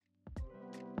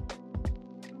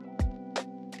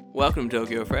Welcome to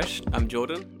Tokyo Fresh. I'm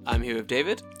Jordan. I'm here with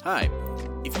David. Hi.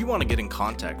 If you want to get in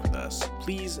contact with us,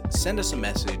 please send us a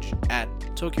message at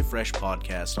Tokyo Fresh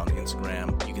Podcast on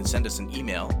Instagram. You can send us an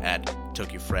email at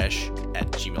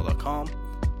tokyofresh@gmail.com.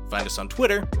 Find us on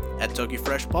Twitter at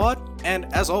TokyoFreshPod. And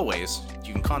as always,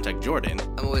 you can contact Jordan.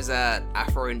 I'm always at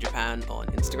Afro in Japan on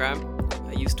Instagram.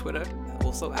 I use Twitter,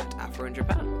 also at Afro in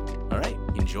Japan. All right,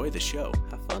 enjoy the show.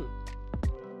 Have fun.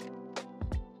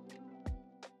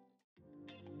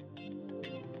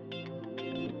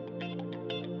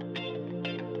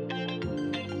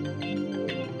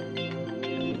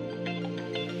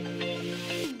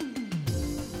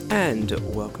 And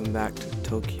welcome back to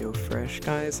Tokyo Fresh,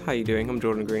 guys. How you doing? I'm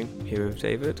Jordan Green, here with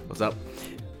David. What's up?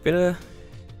 Been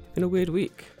a weird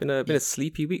week. Been a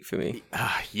sleepy week for me.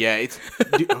 Yeah, it's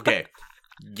okay.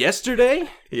 Yesterday,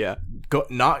 Yeah.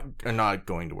 not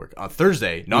going to work on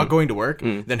Thursday. Not going to work.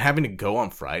 Then having to go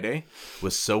on Friday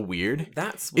was so weird.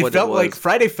 That's what It felt was. like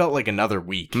Friday felt like another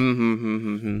week.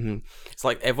 It's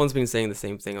like everyone's been saying the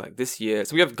same thing. Like this year,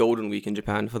 so we have Golden Week in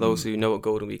Japan. For those who know what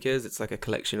Golden Week is, it's like a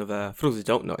collection of for those who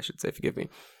don't know, I should say, forgive me.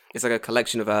 It's like a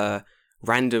collection of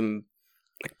random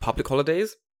like public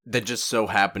holidays. That just so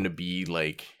happened to be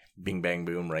like bing bang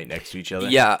boom right next to each other.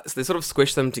 Yeah, so they sort of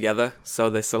squish them together. So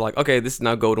they're sort of like, okay, this is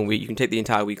now Golden Week. You can take the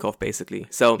entire week off, basically.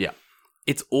 So Yeah.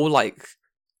 it's all like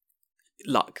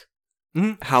luck.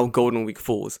 How Golden Week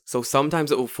falls. So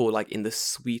sometimes it will fall like in the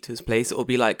sweetest place. It will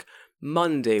be like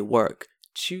Monday work,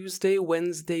 Tuesday,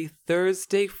 Wednesday,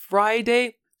 Thursday,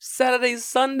 Friday, Saturday,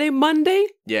 Sunday, Monday.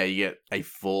 Yeah, you get a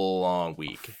full on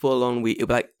week. Full on week. It'll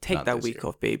be like, take Not that this week year.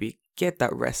 off, baby. Get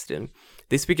that rest in.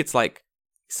 This week it's like,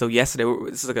 so yesterday,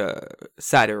 this is like a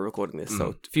Saturday we're recording this. So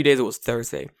a few days it was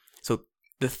Thursday. So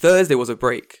the Thursday was a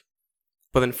break.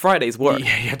 But then Friday's work.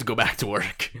 Yeah, you have to go back to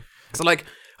work. So like,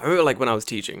 I remember like when I was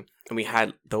teaching and we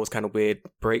had those kind of weird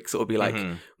breaks. It would be like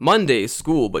Monday is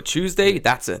school, but Tuesday,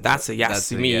 that's a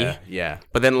yes me. Yeah.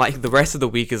 But then like the rest of the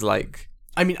week is like,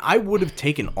 I mean, I would have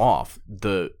taken off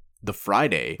the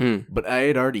Friday, but I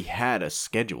had already had a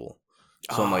schedule.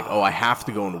 So I'm like, oh, I have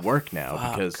to go into work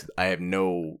now because I have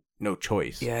no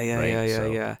choice.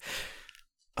 Yeah.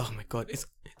 Oh my God. It's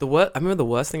the worst. I remember the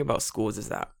worst thing about schools is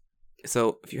that,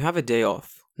 so if you have a day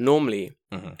off, normally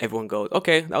everyone goes,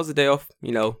 okay, that was a day off,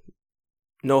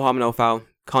 no harm, no foul,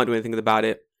 can't do anything about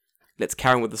it. Let's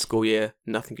carry on with the school year.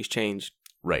 Nothing has changed.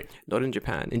 Right. Not in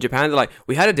Japan. In Japan, they're like,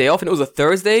 we had a day off and it was a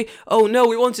Thursday. Oh no,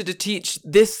 we wanted to teach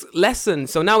this lesson.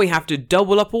 So now we have to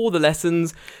double up all the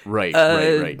lessons. Right.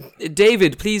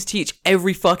 David, please teach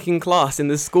every fucking class in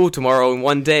this school tomorrow in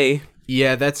one day.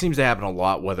 Yeah, that seems to happen a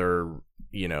lot, whether,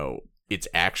 it's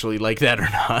actually like that or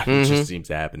not. It just seems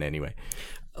to happen anyway.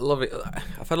 I love it.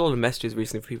 I've had a lot of messages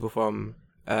recently from people from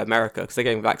America because they're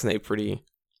getting vaccinated pretty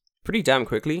damn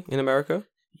quickly in America.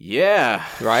 Yeah.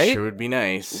 Right? Sure would be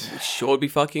nice. Sure would be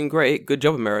fucking great. Good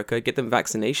job, America. Get them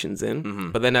vaccinations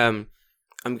in. But then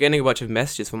I'm getting a bunch of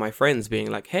messages from my friends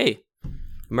being like, hey,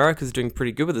 America's doing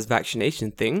pretty good with this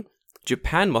vaccination thing.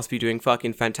 Japan must be doing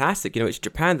fucking fantastic. It's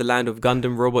Japan, the land of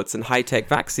Gundam robots and high-tech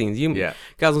vaccines. You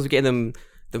guys must be getting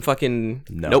them fucking...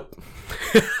 Nope.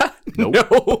 Nope.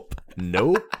 Nope.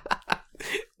 No.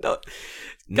 Not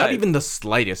Guys. even the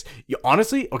slightest.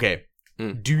 Honestly, okay.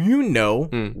 Do you know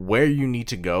where you need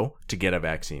to go to get a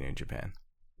vaccine in Japan?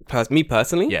 Me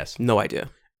personally? Yes. No idea.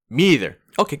 Me either.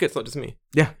 Okay, good. It's not just me.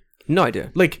 Yeah. No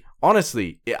idea. Like,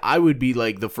 honestly, I would be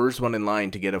like the first one in line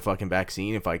to get a fucking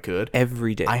vaccine if I could.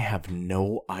 Every day. I have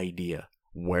no idea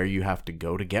where you have to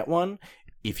go to get one,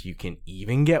 if you can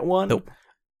even get one. Nope.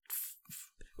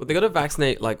 Well, they gotta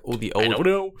vaccinate like all the old. I don't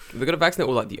know. They gotta vaccinate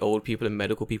all like the old people and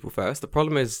medical people first. The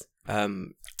problem is,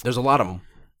 There's a lot of them.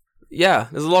 yeah,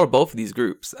 there's a lot of both of these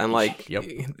groups, and like, Yep.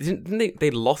 didn't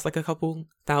they lost like a couple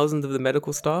thousand of the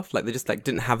medical staff? Like they just like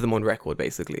didn't have them on record,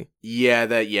 basically. Yeah,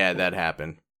 that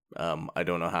happened. I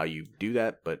don't know how you do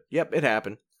that, but yep, it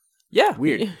happened. Yeah,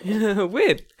 Weird.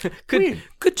 weird.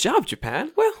 Good job,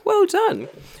 Japan. Well done.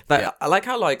 Like, I like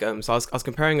how like So I was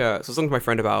comparing. So I was talking to my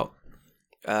friend about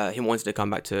him wanted to come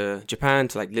back to Japan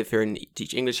to like live here and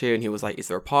teach English here, and he was like, "Is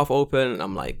there a path open?" And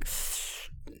I'm like,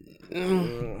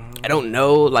 I don't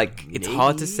know. Like it's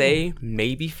hard to say.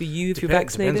 Maybe for you if you're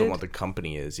vaccinated. Depends on what the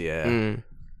company is. Yeah.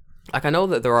 Like I know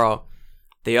that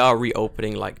they are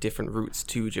reopening like different routes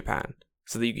to Japan.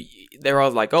 So there are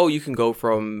like, oh, you can go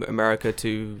from America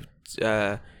to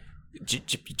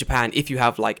Japan if you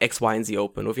have like X, Y, and Z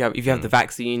open, or if you have the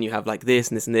vaccine, you have like this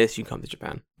and this and this, you can come to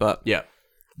Japan. But Yeah.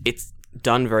 it's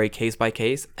done very case by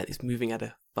case, and it's moving at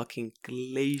a fucking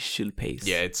glacial pace.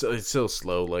 Yeah, it's so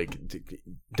slow. Like,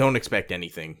 don't expect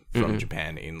anything from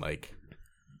Japan in like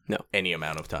No. any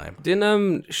amount of time.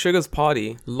 Didn't Sugar's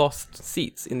party lost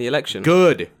seats in the election?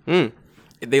 Good.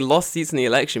 They lost seats in the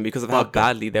election because of how Fuck them.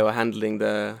 badly they were handling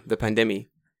the pandemic,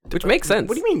 which makes sense.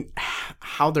 What do you mean?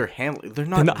 How they're handling? They're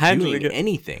not handling doing it.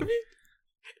 anything.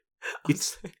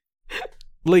 It's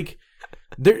like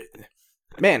they're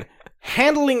man.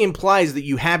 Handling implies that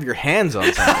you have your hands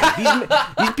on something.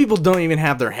 These people don't even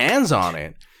have their hands on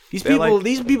it. These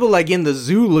people like in the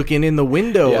zoo looking in the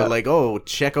window are like, oh,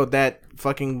 check out that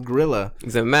fucking gorilla.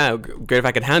 He's like, man, great if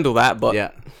I could handle that, but Yeah,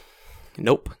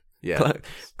 nope. yeah,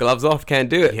 Gloves off, can't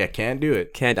do it. yeah. Can't do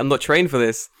it. Can't. I'm not trained for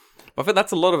this. But I think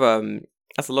that's a lot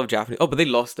of Japanese. Oh, but they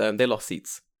lost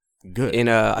seats Good. in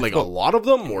Like a lot of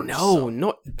them, or No, some?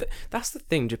 not. That's the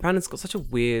thing. Japan has got such a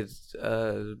weird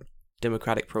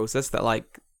democratic process that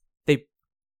like they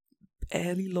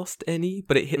barely lost any,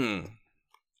 but it hit.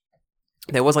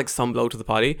 There was like some blow to the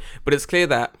party, but it's clear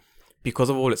that because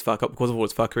of all its fuck up, because of all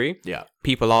its fuckery, Yeah.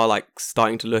 people are like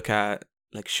starting to look at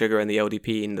like Sugar and the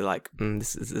LDP and they're like,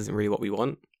 this isn't really what we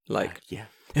want. Like, Yeah.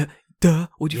 duh,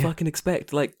 what'd you fucking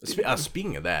expect? Like,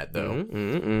 Speaking of that, though,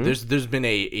 there's been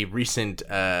a recent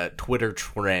Twitter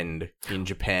trend in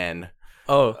Japan.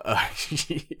 oh,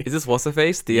 Yeah, is this what's her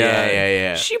face? The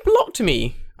yeah. She blocked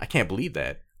me. I can't believe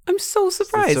that. I'm so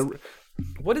surprised. So-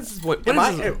 What is this? What Am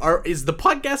is this? is the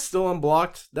podcast still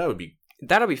unblocked? That would be.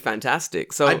 That'll be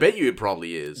fantastic. So I bet you it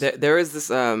probably is. there is this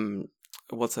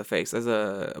what's her face? There's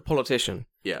a politician.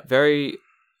 Yeah. Very,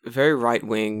 very right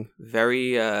wing.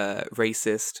 Very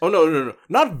racist. Oh no,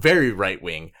 not very right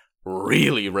wing.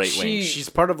 Really right wing. She- She's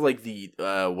part of like the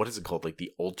what is it called? Like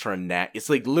the It's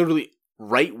like literally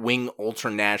right wing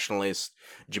ultra nationalist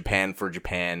Japan for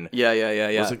Japan. Yeah.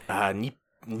 It's like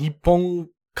Nippon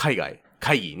Kaigai.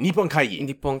 Nippon Kaigi.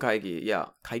 Nippon Kaigi. Yeah.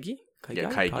 Kaigi?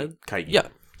 Yeah, Kaigi. Yeah.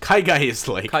 Kaigai is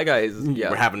like Kaigai is yeah.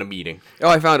 we're having a meeting. Oh,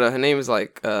 I found her. Her name is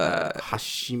like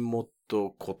Hashimoto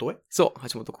Kotoe. so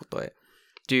Hashimoto Kotoe.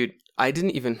 Dude, I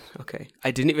didn't even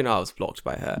know I was blocked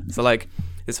by her. So like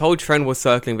this whole trend was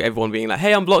circling with everyone being like,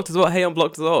 hey, I'm blocked as well, hey, I'm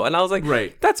blocked as well. And I was like,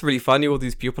 Right. that's really funny. All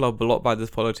these people are blocked by this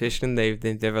politician. They've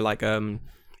never like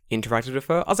interacted with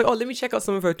her. I was like, oh, let me check out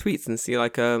some of her tweets and see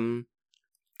like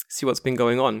see what's been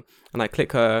going on. And I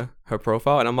click her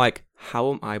profile and I'm like,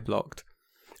 how am I blocked?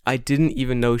 I didn't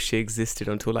even know she existed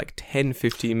until like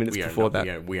 10-15 minutes before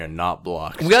that. We are not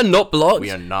blocked. We are not blocked. We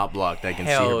are not blocked. I can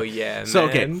Hell see her. yeah, So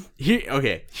man.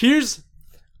 here's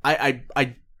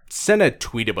I sent a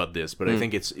tweet about this, but I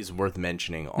think it's worth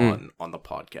mentioning on the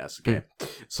podcast. Okay.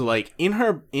 So like in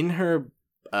her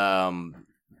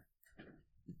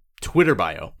Twitter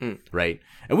bio, right?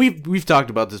 And we've talked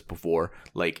about this before.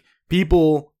 Like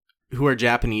people who are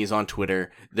Japanese on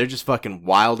Twitter, they're just fucking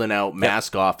wilding out,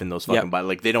 mask off in those fucking bios.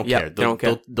 Like they don't care. They don't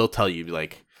care. They'll tell you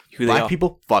like Who they black are.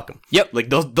 people, fuck them. Yep. Like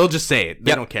they'll just say it.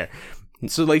 They don't care.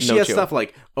 So like she No has chill. stuff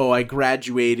like, oh, I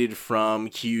graduated from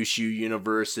Kyushu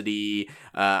University.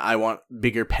 I want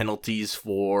bigger penalties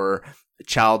for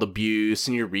child abuse,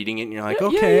 and you're reading it and you're like,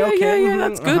 okay, yeah,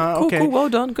 that's good. Cool, well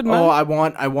done, good man. Oh, I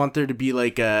want there to be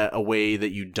like a way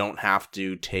that you don't have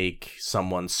to take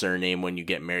someone's surname when you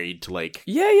get married to like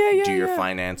yeah, do your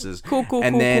finances. Cool,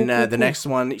 And then cool, the next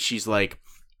one, she's like,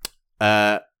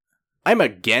 I'm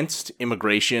against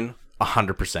immigration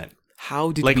 100%.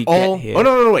 How did Like we all. get here? Oh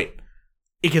no, wait.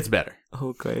 It gets better.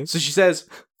 Okay. So she says,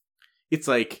 it's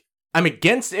like, I'm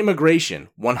against immigration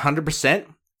 100%.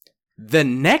 The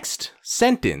next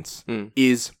sentence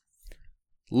is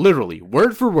literally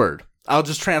word for word. I'll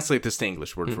just translate this to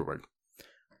English word for word.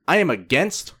 I am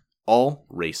against all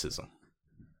racism.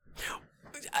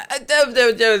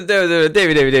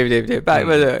 David.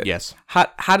 Back. Yes.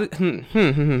 How did the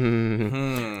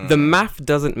math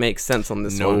doesn't make sense on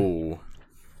this one. No.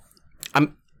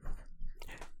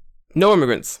 No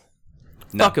immigrants.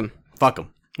 No. Fuck 'em. Fuck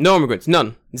them. No immigrants.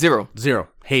 None. Zero. Zero.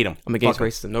 Hate them. I'm against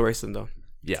racism. No racism though.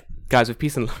 Yeah. Guys, with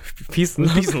peace and love. Peace and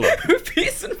love. Peace and love.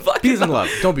 Peace and fucking Peace and love.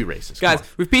 Don't be racist. Guys,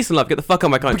 with peace and love, get the fuck out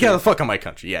of my country. Get the fuck out of my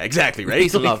country. Yeah, exactly, right?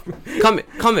 Peace and love. Come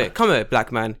here,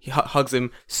 black man. He hugs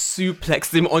him,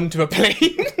 suplexes him onto a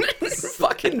plane.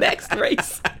 Fucking next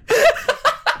race.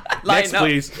 Next,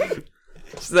 please.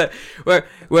 So, where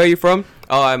are you from?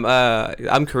 Oh,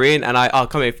 I'm Korean, and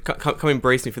come here, come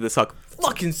embrace me for this hug.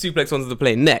 Fucking suplex onto the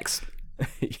plane. Next.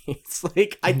 It's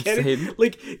like I get Insane. it.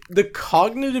 Like the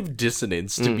cognitive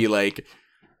dissonance to be like,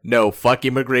 no, fuck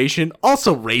immigration.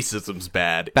 Also, racism's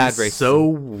bad. Bad It's racism. so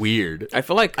weird. I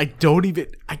feel like I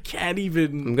can't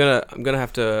even. I'm gonna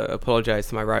have to apologize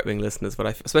to my right wing listeners, but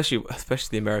especially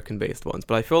the American based ones.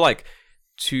 But I feel like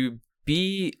to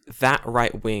be that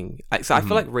right wing, I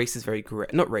feel like race is very gray.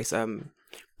 Not race.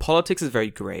 Politics is very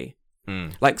gray.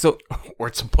 Like, so Or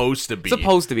it's supposed to be.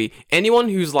 supposed to be. Anyone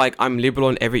who's like, I'm liberal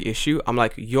on every issue, I'm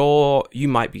like, you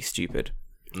might be stupid.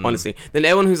 Honestly. Then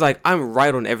everyone who's like, I'm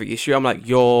right on every issue, I'm like,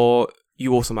 you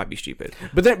also might be stupid.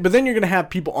 But then you're gonna have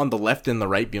people on the left and the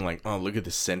right being like, oh, look at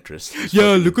this centrist. This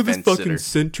Yeah, fucking look at this fence fucking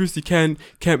sitter." centrist. He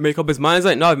can't make up his mind. It's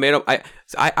like, no, I've made up.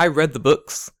 I read the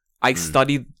books. I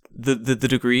studied the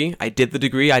degree. I did the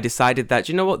degree. I decided that,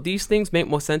 you know what, these things make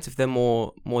more sense if they're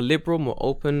more liberal, more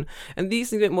open, and these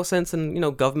things make more sense in, you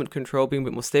know, government control being a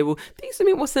bit more stable. These things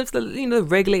make more sense that, you know,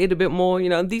 regulated a bit more, you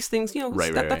know, and these things, you know,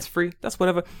 that's free. That's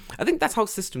whatever. I think that's how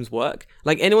systems work.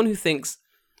 Like, anyone who thinks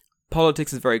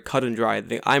politics is very cut and dry, they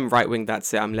think I'm right wing,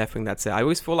 that's it, I'm left wing, that's it. I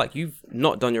always feel like you've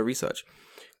not done your research.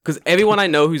 Because everyone I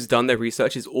know who's done their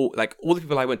research is all the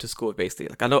people I went to school with, basically.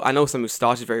 Like, I know someone who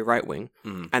started very right wing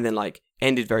and then like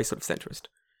ended very sort of centrist.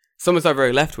 Someone started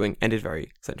very left wing, ended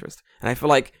very centrist. And I feel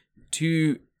like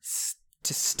to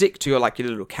stick to your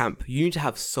little camp, you need to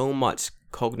have so much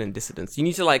cognitive dissonance. You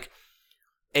need to like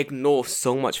ignore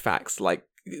so much facts, like,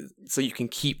 so you can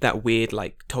keep that weird,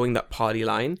 like, towing that party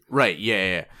line. Right,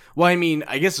 yeah. Well, I mean,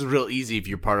 I guess it's real easy if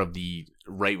you're part of the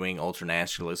right-wing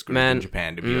ultranationalist group in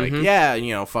Japan to be like, yeah,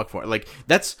 you know, fuck for it. Like,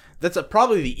 that's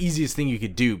probably the easiest thing you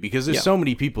could do, because there's so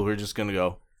many people who are just gonna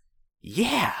go,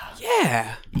 yeah,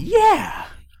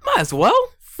 Might as well.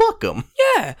 fuck them.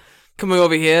 Yeah. Coming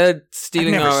over here,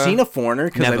 stealing I've never our... seen a foreigner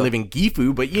because I Never. live in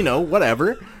Gifu, but you know,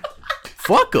 whatever.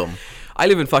 Fuck them. I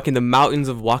live in fucking the mountains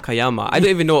of Wakayama. I don't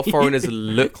even know what foreigners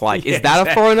look like. Is that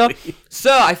a foreigner?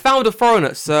 Sir, I found a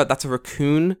foreigner. Sir, that's a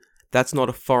raccoon. That's not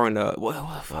a foreigner.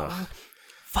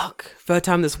 Fuck. Third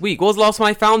time this week. What was the last time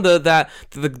I found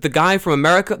the guy from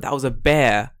America? That was a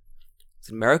bear. It's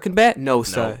an American bear? No,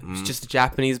 sir. It's just a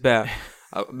Japanese bear.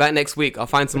 Back next week. I'll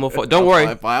find some more. Don't worry.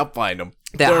 I'll find them.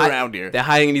 They're They're around here. They're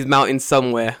hiding in these mountains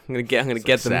somewhere. I'm gonna get them.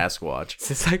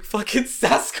 Sasquatch. It's like fucking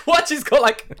Sasquatch. He's got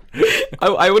like,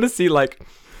 I want to see like,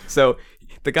 so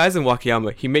the guy's in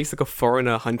Wakayama. He makes like a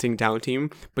foreigner hunting down team,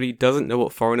 but he doesn't know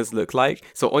what foreigners look like.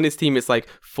 So on his team, it's like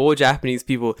 4 Japanese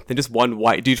people, then just one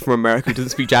white dude from America who doesn't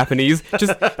speak Japanese,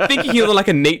 just thinking he's on like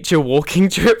a nature walking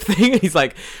trip thing. And he's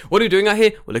like, "What are we doing out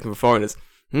here? We're looking for foreigners."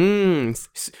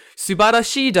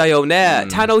 Subarashi da yo ne,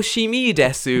 tanoshimi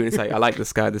desu. And it's like, I like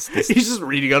this guy. This He's just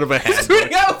reading out of a He's handbook.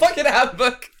 reading out a fucking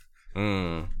handbook.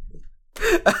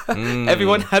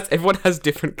 Everyone has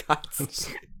different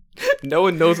kinds. No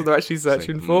one knows what they're actually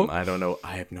searching for. I don't know.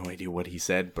 I have no idea what he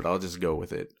said, but I'll just go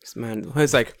with it. This man,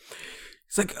 it's like,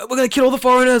 we're gonna kill all the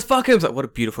foreigners. Fuck him. It's like, what a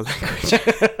beautiful language.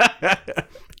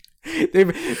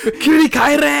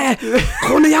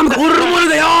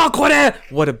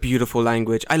 What a beautiful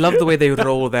language. I love the way they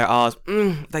roll their R's.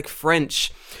 Like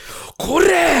French. But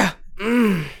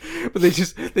they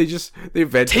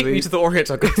eventually Take me to the Orient.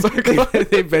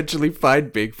 they eventually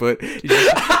find Bigfoot.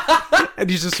 And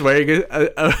he's just wearing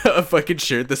a fucking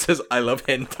shirt that says "I love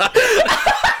hentai."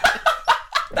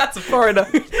 That's a foreigner.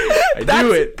 I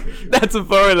knew it. That's a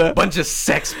foreigner. Bunch of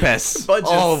sex pests.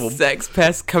 All of them. Sex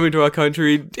pests coming to our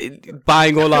country,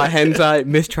 buying all our hentai,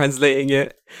 mistranslating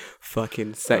it.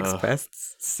 Fucking sex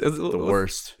pests. The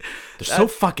worst. They're so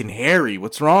fucking hairy.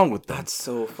 What's wrong with them? That's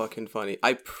so fucking funny.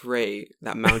 I pray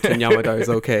that Mountain Yamada is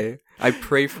okay. I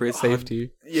pray for his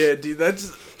safety. Yeah, dude,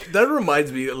 that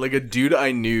reminds me, like, a dude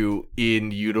I knew in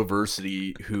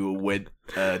university who went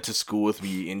to school with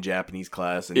me in Japanese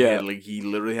class, and he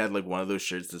literally had like one of those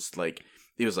shirts that's like,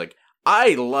 he was like,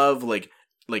 I love like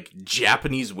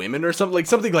Japanese women or something like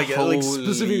that. Holy like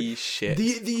specific shit.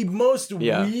 The most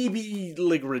weeby,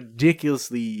 like,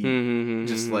 ridiculously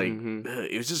just like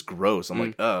it was just gross. I'm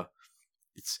like,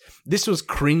 this was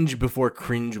cringe before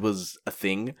cringe was a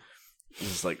thing.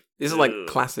 This is like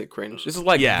classic cringe. This is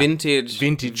like vintage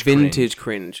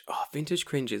cringe. Oh, vintage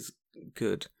cringe is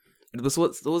good. It was a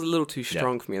little too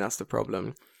strong for me. That's the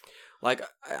problem. Like,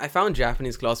 I found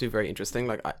Japanese class to be very interesting.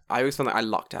 Like, I always found that I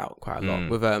lucked out quite a lot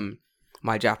with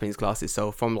my Japanese classes.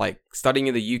 So from like studying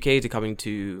in the UK to coming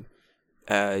to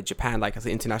Japan, like as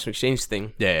an international exchange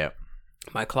thing. Yeah.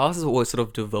 My classes were always sort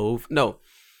of devolved. No,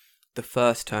 the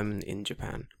first term in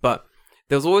Japan, but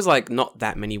there was always like not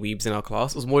that many weebs in our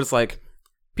class. It was more just like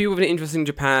people with an interest in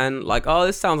Japan, like, oh,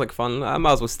 this sounds like fun. I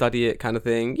might as well study it, kind of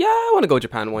thing. Yeah, I want to go to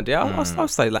Japan one day. I'll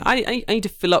study. Like, I need to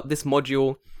fill up this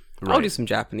module. Right. I'll do some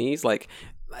Japanese. Like,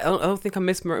 I don't think I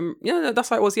miss. Yeah, that's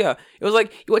how it was. Yeah, it was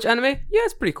like, you watch anime. Yeah,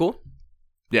 it's pretty cool.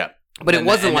 Yeah, but it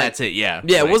wasn't like that's it. Yeah,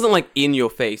 yeah, it wasn't like in your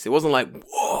face. It wasn't like,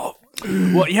 whoa,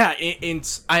 Well, yeah,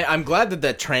 I'm glad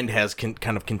that trend has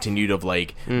kind of continued of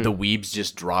like the weebs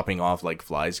just dropping off like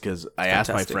flies, because I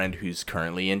asked my friend who's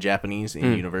currently in Japanese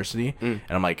in university, and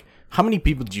I'm like, how many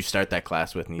people did you start that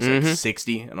class with? And he's like,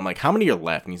 60. And I'm like, how many are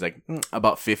left? And he's like,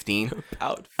 about 15.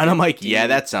 About 15. And I'm like, yeah,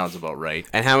 that sounds about right.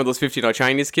 And how many of those 15 are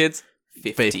Chinese kids?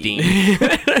 15.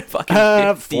 Fucking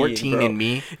 15, 14 bro. in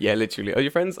me. Yeah, literally. Are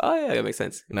your friends? Oh, yeah, that makes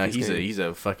sense. No, he's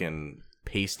a fucking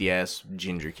pasty ass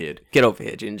ginger kid. Get over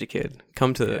here, ginger kid.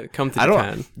 Come to I don't.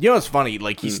 Japan. You know what's funny?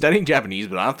 Like, he's studying Japanese,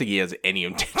 but I don't think he has any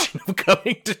intention of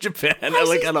coming to Japan.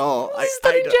 Like at all.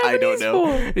 I don't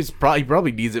know. He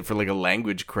probably needs it for like a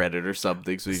language credit or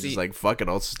something. So he's just like, fuck it,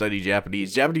 I'll study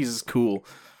Japanese. Japanese is cool.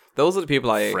 Those are the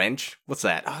people French? What's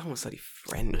that? I don't want to study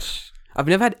French. I've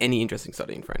never had any interest in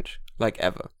studying French, like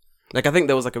ever. Like, I think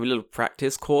there was like a little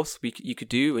practice course you could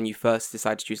do when you first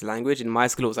decide to choose a language. In my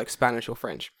school, it was like Spanish or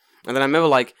French. And then I remember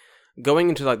like going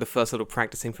into like the first little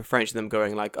practicing for French, and them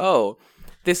going like, "Oh,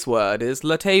 this word is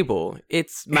la table.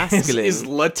 It's masculine." Is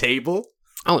la table?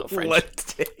 Oh, not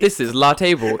French. This is la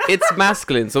table. It's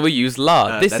masculine, so we use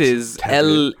la. This is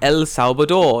El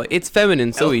Salvador. It's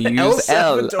feminine, so we use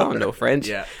El. I don't know French.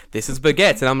 Yeah. This is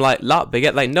baguette, and I'm like, la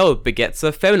baguette. Like, no, baguettes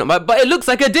are feminine. I'm like, but it looks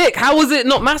like a dick. How is it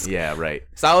not masculine? Yeah, right.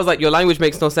 So I was like, your language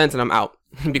makes no sense, and I'm out.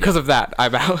 Because of that,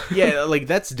 I'm out. Yeah, like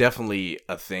that's definitely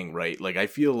a thing, right? Like I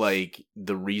feel like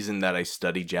the reason that I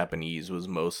studied Japanese was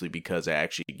mostly because I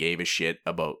actually gave a shit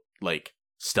about like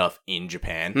stuff in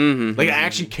Japan. Like I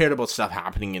actually cared about stuff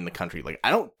happening in the country. Like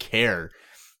I don't care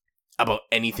about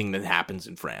anything that happens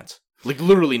in France. Like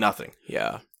literally nothing.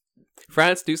 Yeah.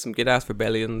 France do some good-ass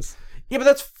rebellions. Yeah,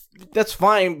 but that's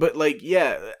fine, but like,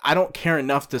 yeah, I don't care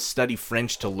enough to study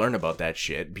French to learn about that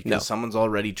shit because someone's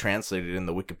already translated in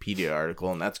the Wikipedia article,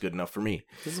 and that's good enough for me.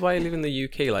 This is why I live in the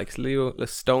UK, like, it's a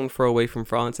stone throw away from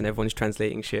France, and everyone's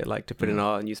translating shit, like, to put in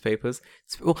our newspapers.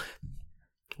 Well,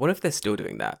 what if they're still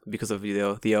doing that because of the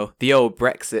old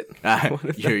Brexit?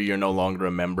 You're no longer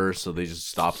a member, so they just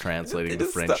stop translating the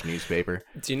French newspaper.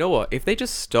 Do you know what? If they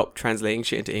just stop translating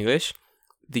shit into English,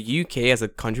 the UK as a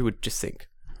country would just sink.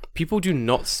 People do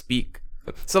not speak.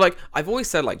 So, like, I've always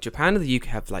said, like, Japan and the UK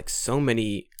have, like, so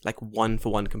many, like,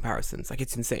 one-for-one comparisons. Like,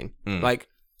 it's insane. Like,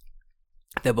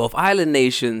 they're both island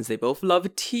nations. They both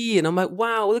love tea. And I'm like,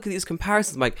 wow, look at these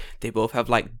comparisons. I'm like, they both have,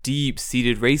 like,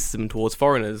 deep-seated racism towards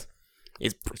foreigners.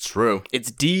 It's true.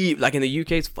 It's deep. Like, in the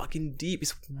UK, it's fucking deep.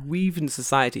 It's weaved into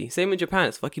society. Same in Japan.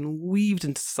 It's fucking weaved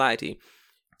into society.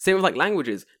 Same with, like,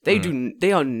 languages.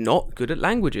 They are not good at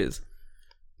languages.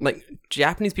 Like,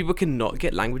 Japanese people cannot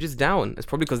get languages down. It's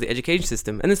probably because of the education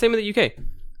system. And the same with the UK.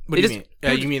 What do you mean?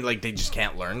 You mean, like, they just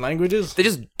can't learn languages? They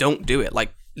just don't do it.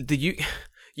 Like, the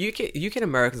UK and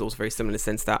America is also very similar in the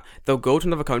sense that they'll go to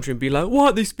another country and be like,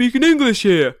 what? They speak in English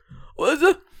here? What is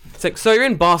it? It's like, so you're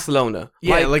in Barcelona.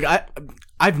 Yeah, like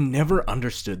I've never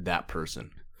understood that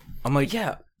person. I'm like,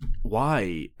 yeah.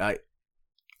 Why?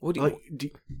 What do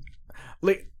you...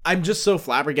 Like, I'm just so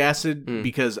flabbergasted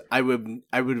because I would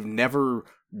have never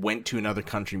went to another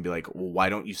country and be like, well, why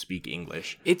don't you speak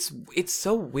English? It's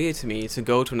so weird to me to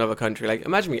go to another country. Like,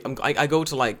 imagine me, I go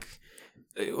to, like,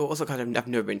 what's the country I've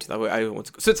never been to? That way I want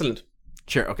to go. Switzerland.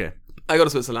 Sure, okay. I go to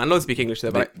Switzerland. I don't speak English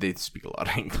there, but they speak a lot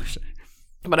of English.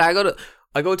 But I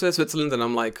go to Switzerland and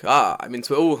I'm like, I'm in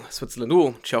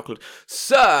Switzerland, chocolate.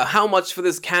 Sir, how much for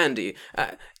this candy?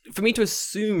 For me to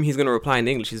assume he's going to reply in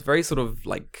English is very sort of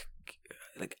like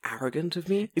arrogant of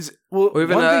me. It's one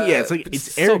thing, it's like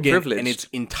it's arrogant and it's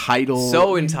entitled.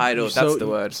 So entitled, that's the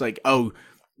word. It's like, oh,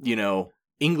 you know,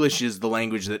 English is the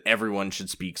language that everyone should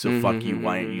speak, so fuck you,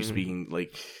 why aren't you speaking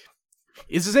like...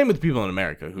 It's the same with people in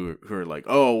America who are like,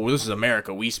 oh, well, this is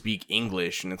America, we speak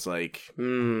English, and it's like,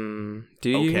 do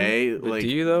you? Okay, like, do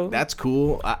you though? That's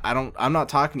cool. I'm not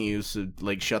talking to you, so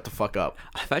like, shut the fuck up.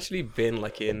 I've actually been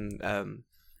like in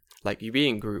like, you be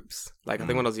in groups. Like, I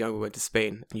think when I was younger, we went to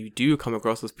Spain, and you do come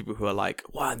across those people who are like,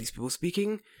 wow, these people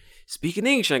speaking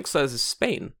English, like, so this is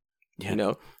Spain. Yeah. You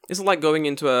know, it's like going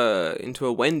into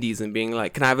a Wendy's and being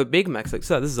like, "Can I have a Big Mac?" It's like,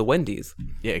 sir, this is a Wendy's.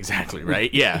 Yeah, exactly.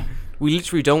 Right. Yeah. We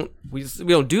literally don't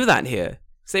do that here.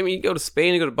 Same when you go to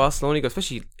Spain, you go to Barcelona,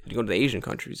 especially you go to the Asian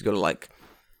countries, you go to like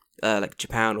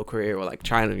Japan or Korea or like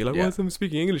China. And you're like, why is someone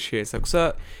speaking English here? It's like,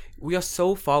 sir, we are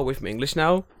so far away from English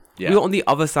now. Yeah. We're on the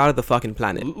other side of the fucking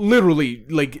planet. Literally,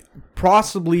 like,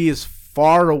 possibly as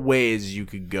far away as you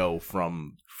could go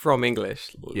from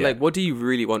English. Yeah. Like, what do you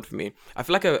really want from me? I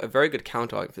feel like a very good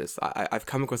counter argument for this. I've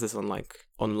come across this on like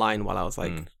online while I was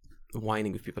like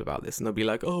whining with people about this, and they'll be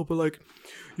like, "Oh, but like,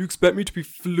 you expect me to be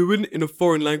fluent in a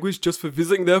foreign language just for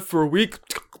visiting there for a week?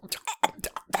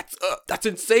 That's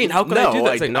insane. How can I do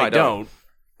that?" No, I don't.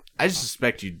 I just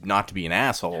expect you not to be an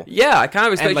asshole. Yeah, I kind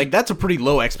of expect And like that's a pretty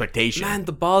low expectation. Man,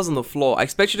 the bar's on the floor. I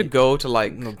expect you to go to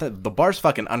like... No, the bar's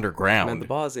fucking underground. Man, the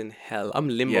bar's in hell. I'm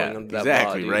limboing Yeah, on that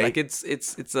exactly, bar, dude. right? Like,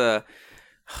 it's a...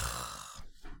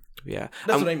 yeah.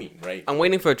 That's what I mean, right? I'm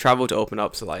waiting for travel to open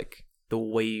up so, like, the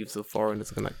waves of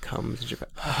foreigners are going to come to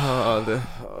Japan.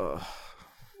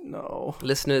 No.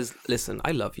 Listeners, listen,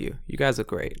 I love you. You guys are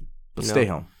great. But You stay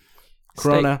know? home.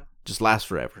 Corona just lasts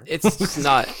forever. It's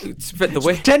not... It's, but the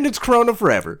way... Pretend it's Corona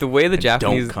forever. The way the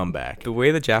Japanese... Don't come back. The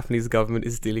way the Japanese government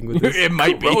is dealing with this... It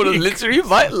might be. Corona literally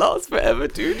might last forever,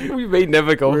 dude. We may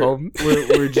never go home.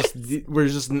 We're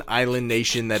just an island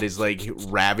nation that is like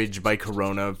ravaged by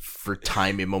Corona for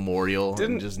time immemorial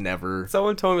and just never.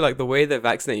 Someone told me, like, the way they're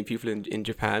vaccinating people in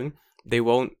Japan, they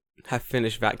won't have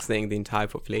finished vaccinating the entire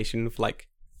population for, like,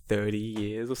 30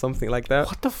 years or something like that.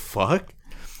 What the fuck?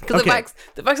 Because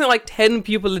they're vaccinating, like, 10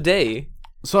 people a day.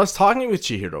 So I was talking with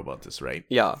Chihiro about this, right?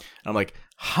 Yeah. I'm like,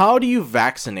 how do you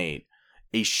vaccinate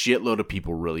a shitload of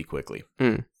people really quickly?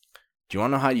 Do you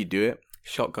want to know how you do it?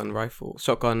 Shotgun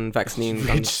vaccine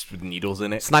guns. Just with needles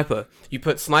in it. Sniper. You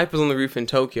put snipers on the roof in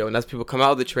Tokyo, and as people come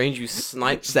out of the trains, you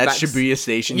snipe. That should be a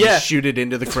station. Yeah. You shoot it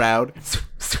into the crowd.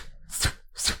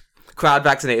 Crowd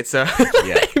vaccinated, sir.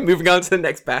 Yeah. Moving on to the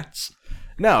next batch.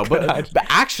 No, but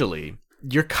actually,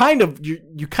 you kind of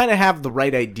have the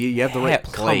right idea. You have the right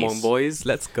place. Come on, boys,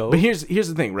 let's go. But here's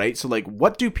the thing, right? So like,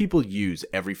 what do people use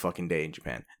every fucking day in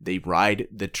Japan? They ride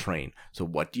the train. So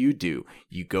what do?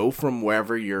 You go from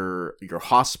wherever your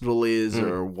hospital is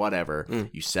or whatever.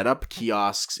 You set up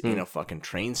kiosks in a fucking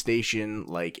train station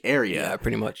like area. Yeah,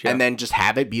 pretty much. Yeah. And then just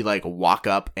have it be like walk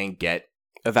up and get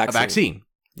a a vaccine.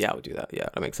 Yeah, I would do that. Yeah,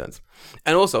 that makes sense.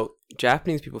 And also,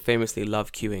 Japanese people famously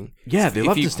love queuing. Yeah, So they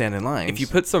love to stand in lines. If you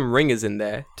put some ringers in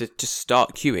there to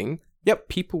start queuing, Yep.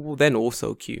 people will then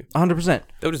also queue. 100%.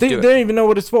 They'll just They do it. don't even know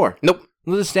what it's for. Nope.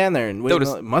 They'll just stand there and wait. They'll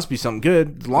just- It must be something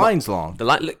good. The line's long. The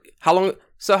line. Look, how long?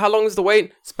 So how long is the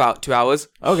wait? It's about 2 hours.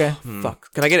 Okay.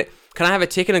 Fuck. Can I get it? Can I have a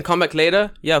ticket and come back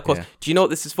later? Yeah, of course. Yeah. Do you know what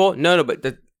this is for? No, but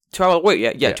the 2 hour wait.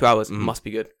 Yeah. 2 hours. Must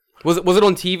be good. Was it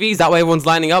on TV? Is that why everyone's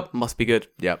lining up? Must be good.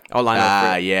 Yep. I'll line up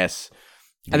for it. Yes.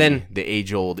 And then the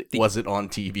age old was it on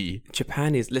TV?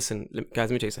 Japan is, listen, guys,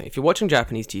 let me tell you something. If you're watching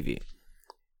Japanese TV,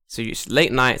 so it's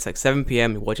late night, it's like 7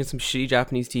 p.m., you're watching some shitty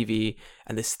Japanese TV,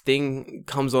 and this thing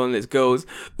comes on and it goes,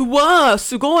 "Wow,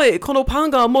 sugoi, kono pan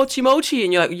ga mochi mochi,"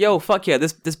 and you're like, yo, fuck yeah,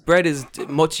 this bread is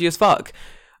mochi as fuck.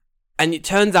 And it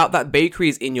turns out that bakery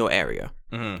is in your area.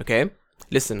 Okay?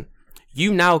 Listen,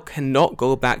 you now cannot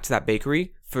go back to that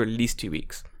bakery for at least 2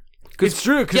 weeks. It's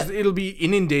true, because it'll be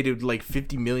inundated with like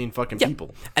 50 million fucking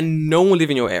people. And no one will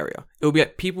live in your area. It will be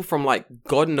like people from like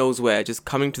God knows where just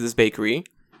coming to this bakery.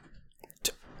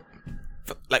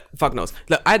 Like, fuck knows.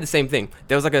 Look, I had the same thing.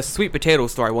 There was like a sweet potato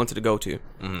store I wanted to go to.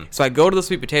 So I go to the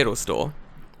sweet potato store,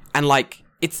 and like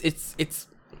it's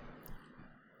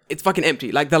fucking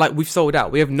empty. Like they're like, we've sold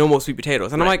out. We have no more sweet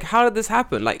potatoes. And I'm like, how did this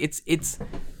happen? Like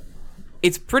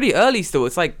it's pretty early still.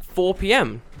 It's like 4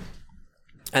 p.m.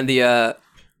 And the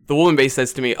woman base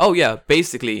says to me, "Oh yeah,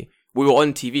 basically we were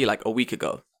on TV like a week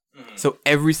ago. So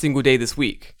every single day this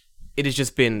week, it has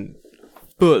just been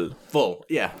full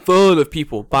of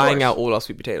people buying out all our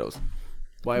sweet potatoes."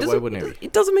 Why wouldn't it be?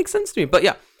 It doesn't make sense to me. But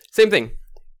yeah, same thing.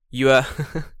 You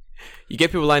you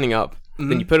get people lining up,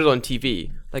 then you put it on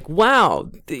TV. Like,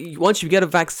 wow, once you get a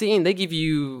vaccine, they give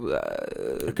you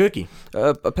A cookie.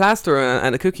 a plaster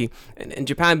and a cookie. And in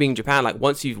Japan being Japan, like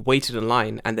once you've waited in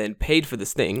line and then paid for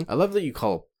this thing, I love that you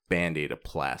call Band-Aid a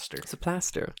plaster. it's a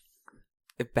plaster.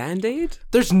 A Band-Aid?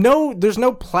 There's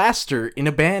no plaster in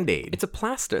a Band-Aid. It's a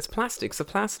plaster. It's plastic. It's a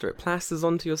plaster. It plasters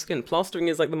onto your skin. Plastering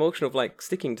is like the motion of like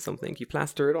sticking to something. You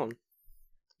plaster it on.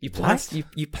 You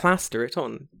plaster it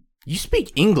on. You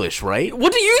speak English, right?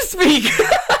 What do you speak?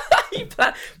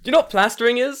 Do you know what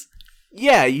plastering is?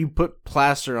 Yeah, you put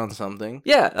plaster on something.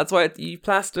 Yeah, that's why you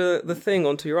plaster the thing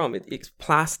onto your arm. It's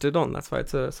plastered on. That's why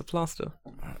it's a plaster.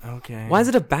 Okay. Why is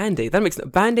it a Band-Aid? That makes no...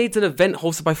 Band-Aid's an event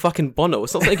hosted by fucking Bono.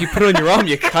 It's not something you put on your arm,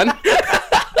 you cunt.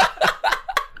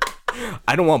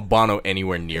 I don't want Bono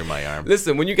anywhere near my arm.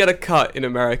 Listen, when you get a cut in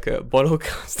America, Bono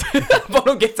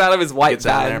gets out of his white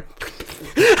van.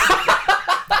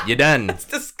 You're done. It's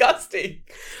disgusting.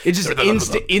 It just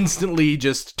instantly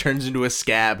just turns into a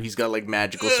scab. He's got like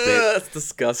magical spit. That's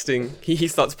disgusting. He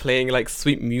starts playing like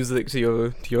sweet music to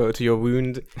your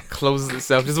wound. Closes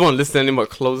itself. Doesn't want to listen anymore.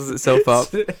 Closes itself up.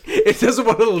 It doesn't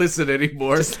want to listen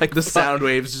anymore. Just like the sound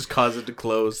waves just cause it to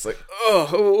close. It's like,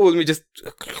 let me just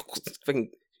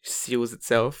fucking seals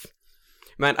itself.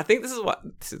 Man, I think this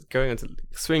is going into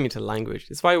swinging into language.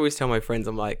 That's why I always tell my friends,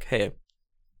 I'm like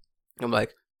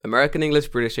American English,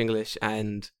 British English,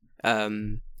 and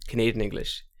Canadian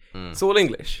English. It's all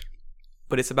English,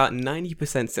 but it's about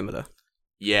 90% similar.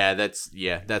 Yeah,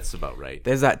 that's about right.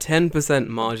 There's that 10%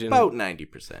 margin. About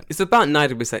 90%. It's about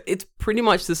 90%. It's pretty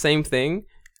much the same thing,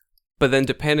 but then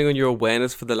depending on your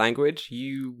awareness for the language,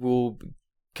 you will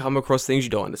come across things you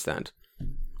don't understand.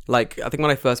 Like, I think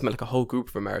when I first met like a whole group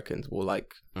of Americans who were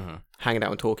like hanging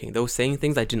out and talking, they were saying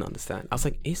things I didn't understand. I was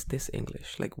like, is this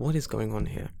English? Like, what is going on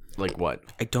here? Like what?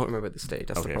 I don't remember at this stage.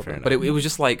 That's the Fair problem. enough. But it was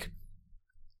just like,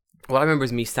 what I remember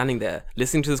is me standing there,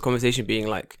 listening to this conversation, being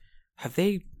like, have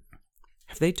they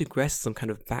digressed some kind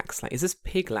of backslang? Is this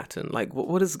pig Latin? Like,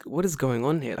 what is going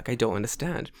on here? Like, I don't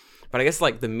understand. But I guess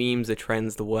like the memes, the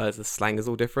trends, the words, the slang is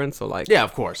all different. So like, Yeah,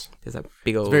 of course. there's that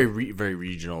big old Very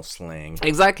regional slang.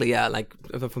 exactly, yeah. Like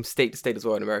from state to state as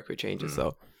well in America, it changes.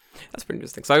 So that's pretty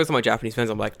interesting. So I go to my Japanese friends.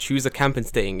 I'm like, choose a camp and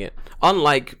stay in it.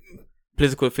 Unlike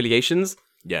political affiliations,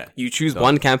 Yeah. you choose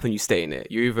one camp and you stay in it.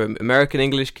 You're either American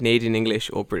English, Canadian English,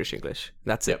 or British English.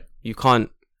 That's it. You can't.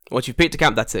 Once you've picked a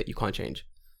camp, that's it. You can't change.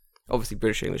 Obviously,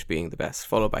 British English being the best,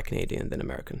 followed by Canadian, then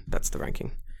American. That's the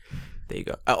ranking. There you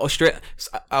go.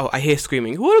 I hear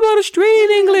screaming, what about Australian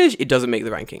English? It doesn't make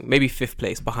the ranking. Maybe 5th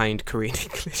place behind Korean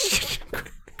English.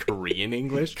 Korean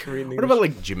English? Korean What English. about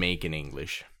like Jamaican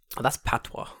English? Oh, that's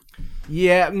patois.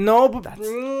 Yeah, no, but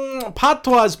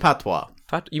patois is patois.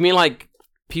 You mean like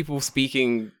people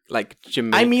speaking like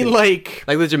Jamaican? I mean like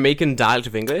the Jamaican dialect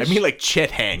of English? like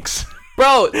Chet Hanks.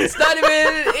 Bro, it's not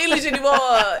even English anymore.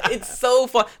 It's so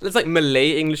fun. There's like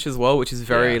Malay English as well, which is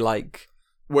very like...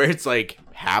 Where it's like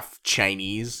half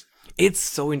Chinese. It's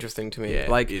so interesting to me. Yeah,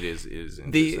 like it is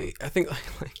interesting. I think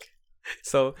like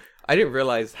so I didn't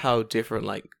realize how different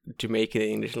like Jamaican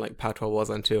English and like patois was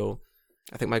until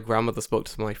I think my grandmother spoke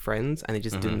to some of my friends and they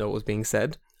just didn't know what was being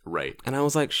said. Right. And I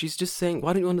was like, she's just saying,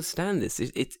 why don't you understand this?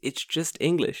 It's just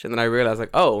English. And then I realized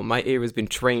like, oh, my ear has been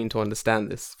trained to understand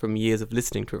this from years of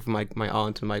listening to it from my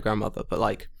aunt and my grandmother. But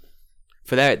like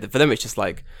for them it's just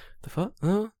like, the fuck?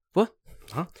 What?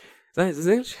 Huh? Is this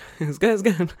English? It's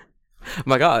good. Oh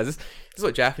my god, this is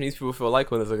what Japanese people feel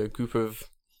like when there's like a group of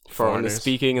foreigners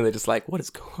speaking and they're just like, what is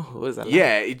that?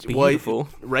 Yeah, like? it's Beautiful.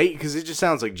 right? Because it just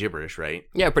sounds like gibberish, right?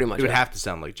 Yeah, pretty much. It would have to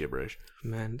sound like gibberish.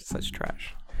 Man, it's such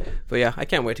trash. But yeah, I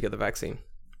can't wait to get the vaccine.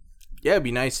 Yeah, it'd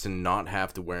be nice to not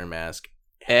have to wear a mask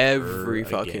Every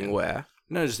fucking again. wear.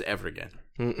 No, just ever again.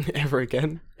 Ever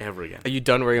again? Ever again. Are you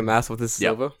done wearing a mask with this Yep.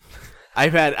 silver?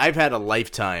 I've had a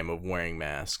lifetime of wearing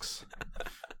masks.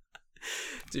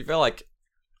 Do you feel like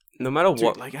no matter Dude,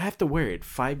 what? like I have to wear it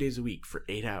 5 days a week for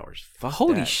 8 hours. Fuck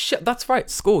Holy that. shit, that's right.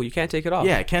 School, you can't take it off.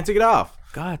 Yeah, I can't take it off.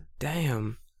 God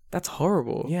damn. That's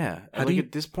horrible. Yeah. How do Like you-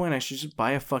 at this point I should just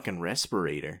buy a fucking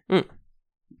respirator. Mm.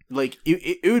 Like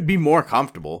it would be more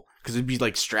comfortable because it'd be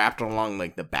like strapped along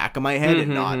like the back of my head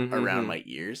and not around my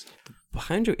ears.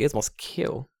 Behind your ears must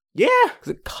kill. Yeah. Because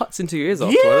it cuts into your ears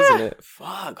off, Yeah. doesn't it?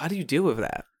 Fuck, how do you deal with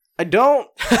that? I don't.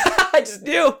 I just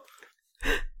do.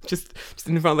 Just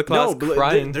in front of the class but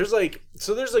crying. there's like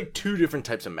two different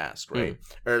types of masks, right?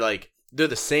 Or like they're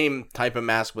the same type of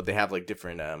mask, but they have like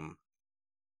different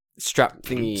Strap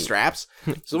thingy. straps.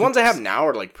 So the ones I have now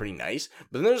are like pretty nice,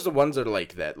 but then there's the ones that are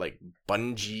like that like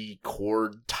bungee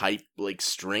cord type like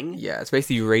string. Yeah, it's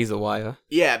basically razor wire.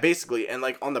 Yeah, basically, and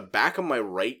like on the back of my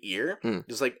right ear, Mm.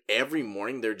 just like every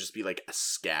morning there'd just be like a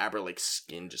scab or like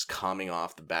skin just coming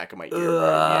off the back of my ear.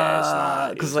 Yeah, it's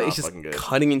not Because it's like not it's just fucking good.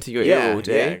 cutting into your ear all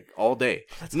day. Yeah, all day.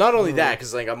 Not only that,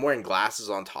 because like I'm wearing glasses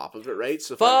on top of it, right?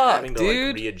 So if Fuck, I'm having to dude.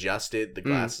 like readjust it, the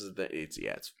glasses,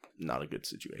 it's not a good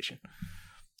situation.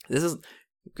 This is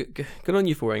good on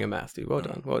you for wearing a mask, dude. Well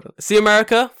done, well done. See,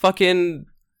 America, fucking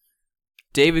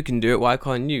David can do it. Why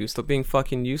can't you? Stop being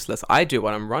fucking useless. I do it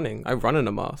when I'm running. I run in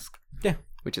a mask. Yeah.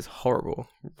 Which is horrible.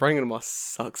 Running in a mask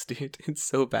sucks, dude. It's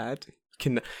so bad.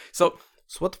 So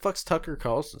what the fuck's Tucker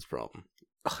Carlson's problem?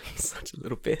 oh, he's such a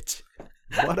little bitch.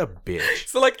 What a bitch.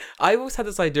 So like I always had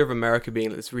this idea of America being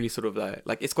this really sort of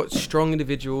like it's got strong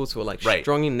individuals who are like Right.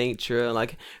 strong in nature,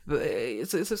 like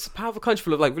it's a powerful country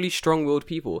full of like really strong-willed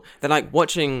people. Then like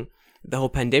watching the whole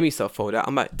pandemic stuff fold out,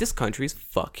 I'm like, this country is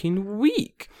fucking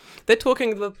weak. They're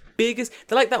talking the biggest.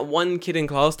 They're like that one kid in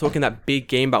class talking that big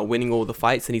game about winning all the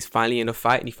fights, and he's finally in a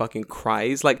fight and he fucking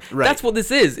cries. Like Right. that's what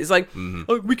this is. It's like,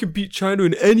 oh, we can beat China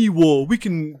in any war. We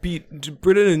can beat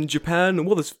Britain and Japan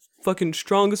and this fucking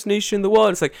strongest nation in the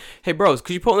world. It's like, hey bros,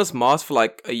 could you put on this mask for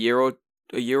like a year or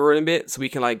a bit so we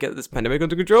can like get this pandemic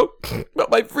under control?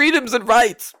 But my freedoms and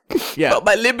rights, Yeah. but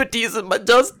my liberties and my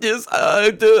justice,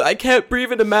 I can't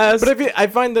breathe in a mask. But I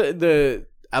find the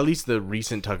at least the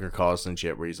recent Tucker Carlson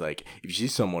shit where he's like, if you see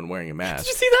someone wearing a mask,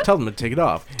 Did you see that? tell them to take it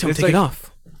off. Tell me It's to take it like,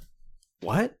 off.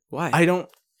 What? Why? I don't.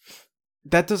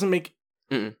 That doesn't make.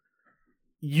 Mm-mm.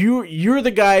 you're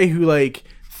the guy who like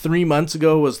 3 months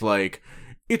ago was like,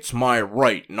 it's my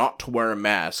right not to wear a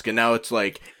mask, and now it's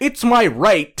like, it's my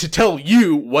right to tell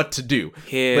you what to do.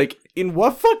 Here. Like, in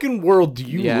what fucking world do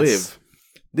you Yes. live?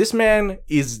 This man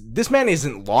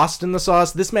isn't lost in the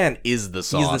sauce. This man is the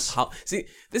sauce. See,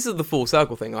 this is the full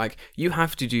circle thing. Like, you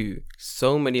have to do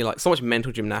so much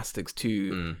mental gymnastics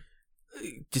to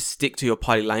just stick to your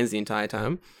party lines the entire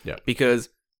time. Yeah. Because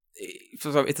if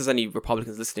there's any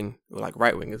Republicans listening, or like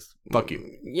right wingers, Fuck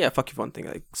you. Yeah, fuck you for one thing.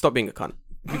 Like, stop being a cunt.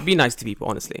 Be nice to people,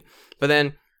 honestly. But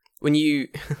then when you,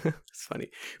 it's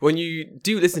funny, when you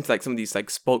do listen to like some of these like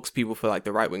spokespeople for like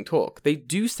the right wing talk, they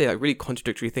do say like really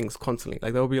contradictory things constantly.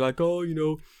 Like they'll be like, oh, you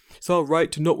know, it's our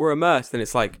right to not wear a mask. Then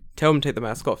it's like, tell them to take the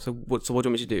mask off. So what do you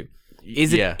want me to do?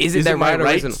 Is it their my right or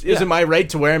right? isn't? Is it my right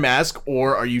to wear a mask,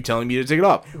 or are you telling me to take it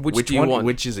off? Which do you want?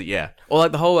 Which is it? Yeah. Or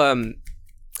like the whole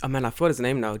oh man, I forgot his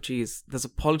name now. Jeez, there's a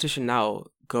politician now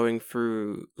going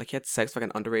through like he had sex with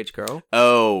like an underage girl.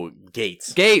 Oh,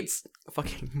 Gates.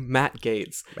 Fucking Matt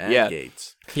Gates. Matt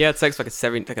Gates. He had sex with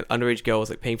like an underage girl, was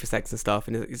like paying for sex and stuff,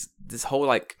 and it's this whole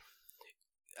like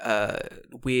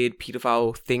weird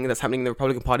pedophile thing that's happening in the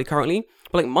Republican Party currently.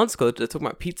 But like months ago, they're talking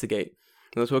about Pizzagate.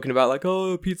 And they're talking about like,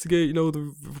 oh, Pizzagate, you know,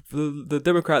 the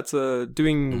Democrats are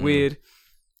doing weird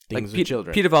Things like with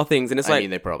children. pedophile things, and it's like, I mean,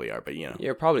 they probably are, but you know.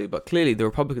 yeah, probably, but clearly the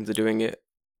Republicans are doing it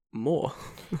more.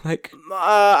 Like,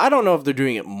 I don't know if they're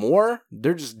doing it more.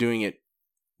 They're just doing it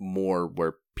more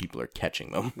where people are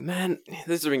catching them. man,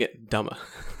 they're doing it dumber.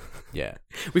 Yeah.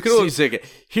 We could all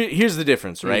Here's the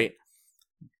difference, right?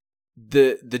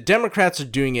 The Democrats are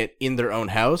doing it in their own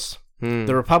house.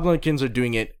 The Republicans are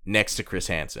doing it next to Chris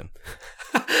Hansen.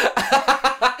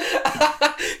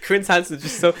 Chris Hansen's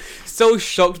just so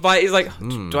shocked by it. He's like,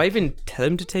 do I even tell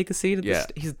him to take a seat? Yeah.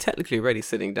 He's technically already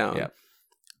sitting down. Yeah.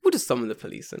 We'll just summon the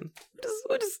police in.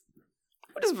 We'll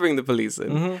just bring the police in.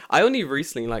 Mm-hmm. I only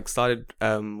recently like started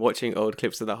watching old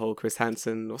clips of that whole Chris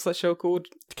Hansen. What's that show called?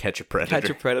 Catch a Predator. Catch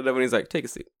a Predator. When he's like, take a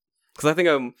seat. Because I think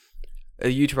a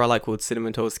YouTuber I like called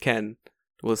Cinnamon Toast Ken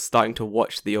was starting to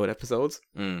watch the old episodes.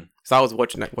 So I was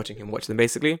watching him watch them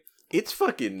basically. It's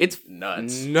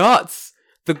nuts. Nuts.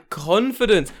 The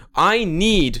confidence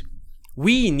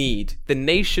we need, the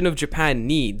nation of Japan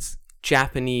needs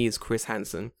Japanese Chris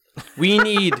Hansen. We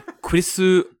need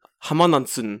Kurisu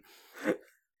Hamanatsun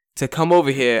to come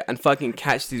over here and fucking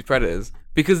catch these predators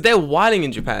because they're wilding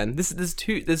in Japan.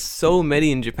 There's so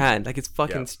many in Japan. Like it's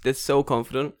fucking, they're so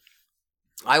confident.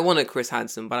 I want a Chris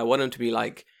Hansen, but I want him to be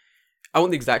like, I want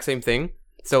the exact same thing.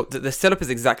 So the setup is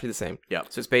exactly the same. Yeah.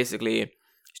 So it's basically,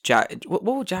 what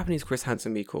would Japanese Chris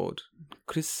Hansen be called?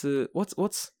 Chris,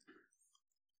 what's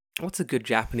a good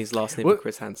Japanese last name for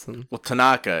Chris Hansen? Well,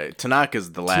 Tanaka.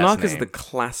 Tanaka's the last name. Tanaka's the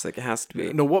classic. It has to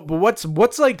be. No,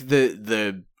 what's like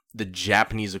the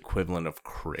Japanese equivalent of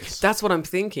Chris? That's what I'm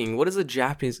thinking. What is a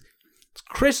Japanese?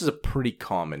 Chris is a pretty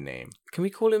common name. Can we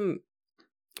call him?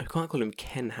 I can't call him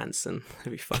Ken Hansen.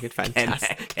 That'd be fucking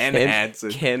fantastic. Ken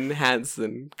Hansen. Ken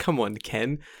Hansen. Come on,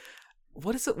 Ken.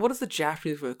 What is it? What is the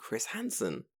Japanese for Chris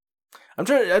Hansen? I'm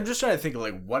just trying to think of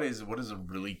like what is a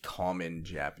really common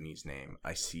Japanese name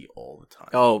I see all the time.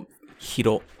 Oh,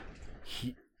 Hiro.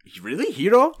 Really?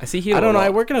 Hiro? I see Hiro. I don't know. I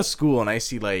work in a school and I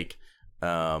see like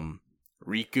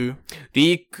Riku,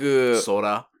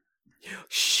 Sora.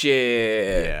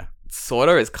 Shit. Yeah.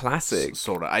 Sora is classic.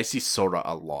 Sora. I see Sora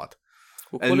a lot.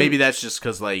 And maybe that's just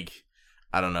because, like,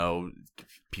 I don't know,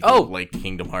 people like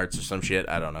Kingdom Hearts or some shit.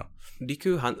 I don't know.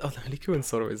 Riku and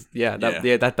Sora is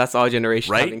that's our generation,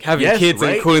 right? Having kids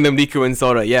and calling them Riku and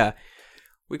Sora. Yeah,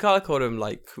 we gotta call them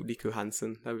like Riku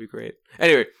Hansen. That'd be great.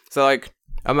 Anyway, so like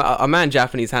a man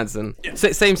Japanese Hansen,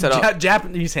 same setup.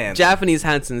 Japanese Hansen. Japanese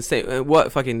Hansen. Same.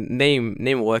 What fucking name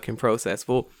a work in process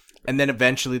for. And then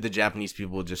eventually the Japanese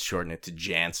people will just shorten it to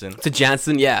Jansen. To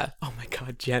Jansen, yeah. Oh my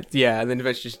god, Jan. Yeah, and then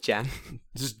eventually just Jan.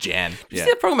 Just Jan. You see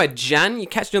that program about Jan? You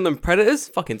catching on them predators?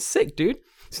 Fucking sick, dude.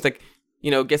 It's like,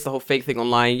 you know, gets the whole fake thing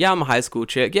online. Yeah, I'm a high school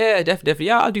chick. Yeah, definitely.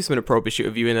 Yeah, I'll do some inappropriate shit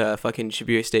with you in a fucking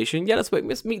Shibuya station. Yeah, let's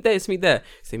meet there. So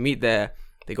they meet there.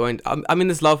 They go in. I'm in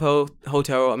this love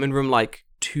hotel. I'm in room like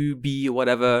 2B or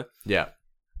whatever. Yeah.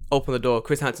 Open the door.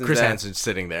 Chris Hansen's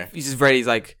sitting there. He's just ready. He's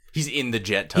like... He's in the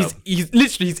jet tub.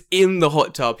 He's in the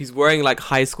hot tub. He's wearing like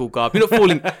high school garb. You're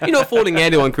not fooling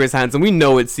anyone, Chris Hansen. We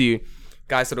know it's you.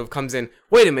 Guy sort of comes in.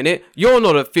 Wait a minute. You're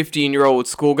not a 15-year-old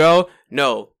schoolgirl.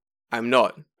 No, I'm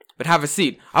not. But have a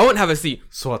seat. I won't have a seat.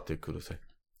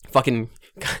 Fucking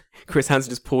Chris Hansen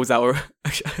just pulls out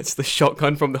it's the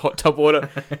shotgun from the hot tub water.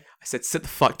 I said, sit the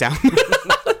fuck down.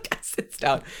 Guy sits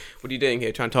down. What are you doing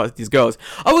here? Trying to talk to these girls.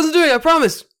 I wasn't doing it, I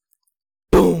promise.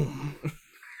 Boom.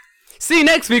 See you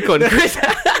next week on Chris.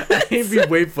 It'd be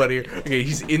way funnier. Okay,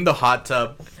 he's in the hot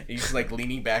tub. And he's like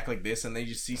leaning back like this, and then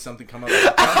you see something come out of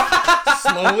the hot tub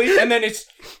slowly, and then it's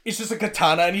just a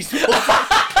katana, and he's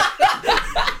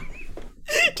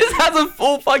just has a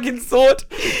full fucking sword.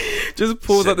 Just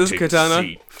pulls out this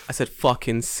katana. I said,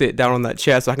 fucking sit down on that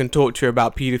chair so I can talk to you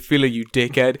about pedophilia, you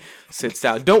dickhead. Sits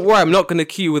down. Don't worry, I'm not going to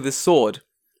kill you with this sword.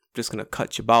 I'm just going to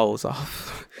cut your bowels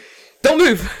off. Don't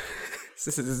move.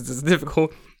 This is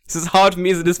difficult. This is hard for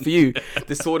me as it is for you.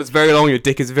 This sword is very long, your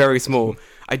dick is very small.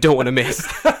 I don't want to miss.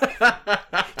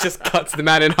 Just cuts the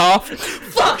man in half.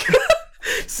 Fuck.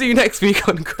 See you next week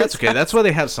on Chris. That's okay. That's why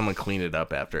they have someone clean it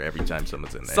up after every time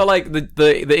someone's in there. So like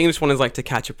the English one is like to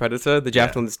catch a predator. The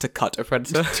Japanese one is to cut a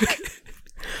predator.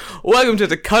 Welcome to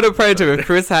the Cut a Predator with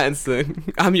Chris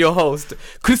Hansen. I'm your host,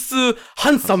 Chris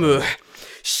Hansamu.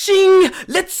 Shing,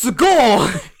 let's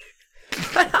go.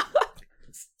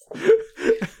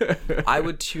 I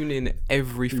would tune in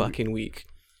every fucking week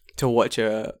to watch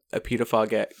a pedophile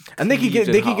get, and they could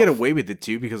get away with it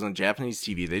too, because on Japanese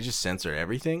TV they just censor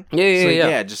everything.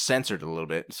 Yeah, just censor it a little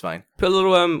bit. It's fine. Put a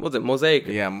little what's it, mosaic?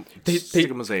 Yeah, stick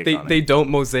a mosaic on it. They don't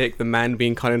mosaic the man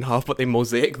being cut in half, but they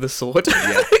mosaic the sword.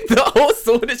 Yeah. The whole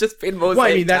sword has just been mosaic. Well,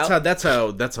 I mean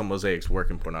that's how mosaics work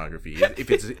in pornography.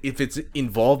 If it's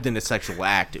involved in a sexual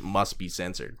act, it must be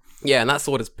censored. Yeah, and that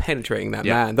sword is penetrating that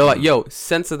man. They're like, yo,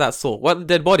 censor that sword. What, the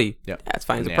dead body? Yeah, it's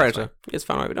fine. It's a predator. It's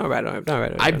fine. Don't worry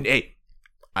about it.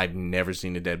 I've never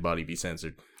seen a dead body be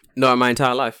censored. No, in my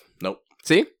entire life. Nope.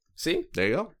 See? There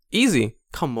you go. Easy.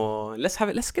 Come on. Let's have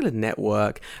it. Let's get a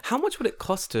network. How much would it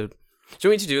cost to... Do you know what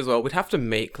we need to do as well? We'd have to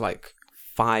make like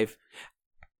 4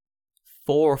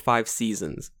 or 5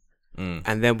 seasons.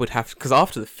 And then would have to, because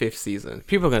after the 5th season,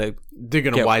 people are they're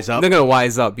gonna wise up. They're gonna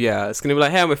wise up. Yeah, it's gonna be like,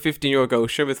 hey, I'm a 15-year-old girl.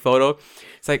 Show me this photo.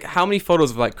 It's like, how many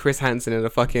photos of like Chris Hansen in a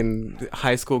fucking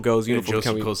high school girl's uniform?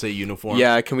 Joseph Kosei uniform.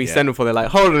 Yeah, can we send them for? They're like,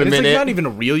 hold on a minute. It's like not even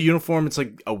a real uniform. It's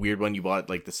like a weird one you bought at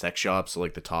like the sex shop, so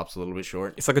like the top's a little bit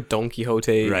short. It's like a Don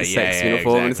Quixote sex uniform.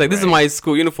 Exactly, and it's like, this is my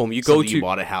school uniform. You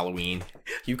bought at Halloween.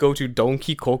 You go to Don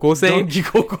Quixote. Don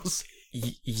Quixote.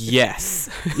 Yes.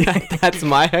 That's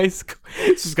my high school.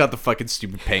 It's just got the fucking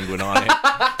stupid penguin on it.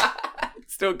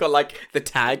 Still got like the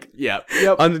tag. Yep.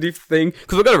 Underneath the thing.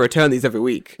 Because we're going to return these every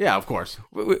week. Yeah, of course.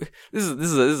 This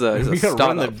is a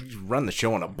startup. Run the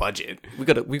show on a budget. We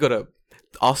gotta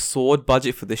our sword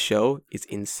budget for this show is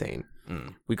insane.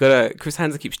 We gotta, Chris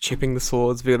Hansen keeps chipping the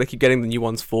swords. We gotta keep getting the new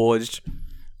ones forged.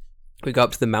 We go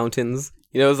up to the mountains.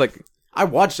 You know, it's like, I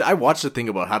watched a thing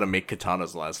about how to make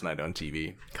katanas last night on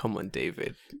TV. Come on,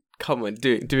 David. Come on,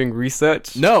 doing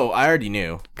research? No, I already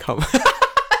knew. Come on.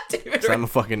 David, I'm a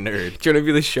fucking nerd. Do you want to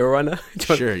be the showrunner?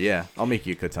 Sure, yeah. I'll make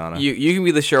you a katana. You can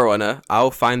be the showrunner.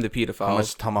 I'll find the pedophile. How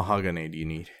much tamahagane do you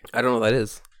need? I don't know what that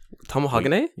is.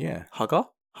 Tamahagane? Yeah. Haga?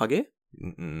 Hage?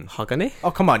 Hagane?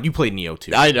 Oh, come on. You played Neo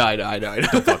too. I know.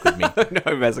 Don't fuck with me. No,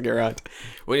 I'm messing around.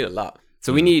 We need a lot.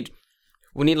 So we need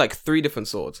like 3 different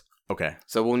swords. Okay.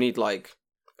 So we'll need like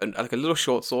a little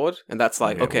short sword, and that's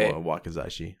like, okay.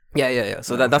 Wakizashi. Yeah.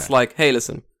 So that's like, hey,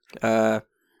 listen,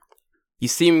 you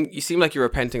seem like you're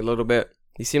repenting a little bit.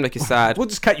 You seem like you're sad. We'll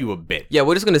just cut you a bit. Yeah,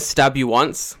 we're just gonna stab you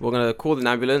once. We're gonna call an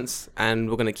ambulance, and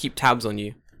we're gonna keep tabs on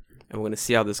you, and we're gonna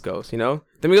see how this goes. You know.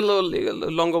 Then we get a little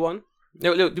longer one.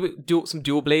 Do some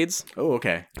dual blades. Oh,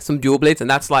 okay. Some dual blades, and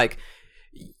that's like,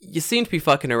 you seem to be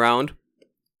fucking around.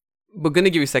 We're going to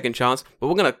give you a second chance, but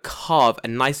we're going to carve a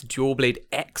nice dual blade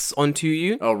X onto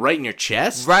you. Oh, right in your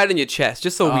chest? Right in your chest,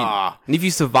 just so and if you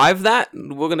survive that,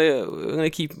 we're going to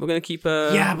keep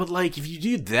Yeah, but like if you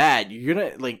do that, you're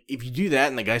going to like if you do that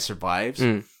and the guy survives,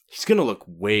 he's going to look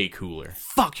way cooler.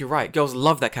 Fuck, you're right. Girls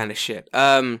love that kind of shit.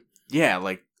 Yeah,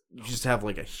 like you just have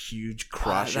like a huge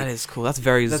crush. That is cool. That's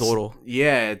very Zordal.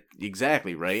 Yeah,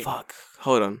 exactly, right? Fuck.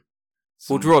 Hold on.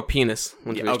 We'll draw a penis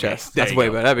onto his chest. That's way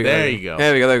better. There you go.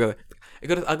 There we go.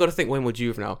 I got to think when we're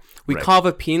juvenile. We carve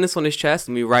a penis on his chest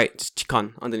and we write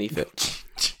Chikan underneath it.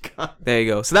 There you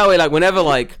go. So that way, like, whenever,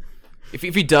 like, if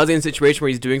he does it in a situation where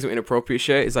he's doing some inappropriate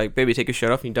shit, it's like, baby, take your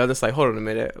shirt off. And he does. It's like, hold on a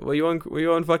minute. Were you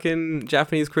on fucking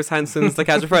Japanese Chris Hansen's To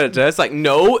Catch a Predator? It's like,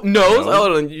 no.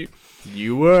 Hold on.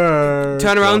 You were.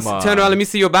 Turn around. Let me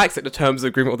see your back. It's like the terms of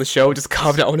agreement of the show. Just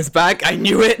carved it on his back. I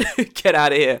knew it. Get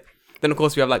out of here. Then, of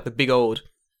course, we have, like, the big old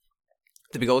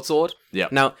sword. Yeah.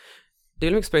 Now,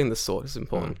 let me explain the sword. It's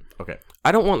important. Okay.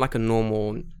 I don't want, like, a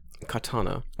normal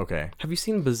katana. Okay. Have you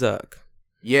seen Berserk?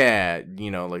 Yeah, you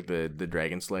know, like the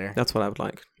Dragon Slayer. That's what I would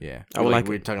like. Yeah. I would like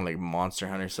we're talking, like, Monster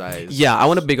Hunter size. Yeah, I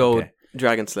want a big old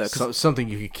Dragon Slayer. Something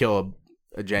you could kill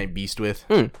a giant beast with.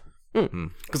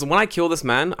 Because when I kill this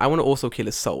man, I want to also kill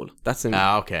his soul. That's in.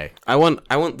 Okay. I want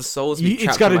the souls. To be It's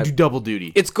trapped got in to my- do double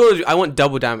duty. It's good. I want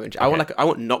double damage. I want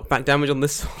knockback damage on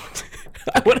this sword.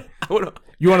 I want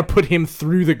You want to put him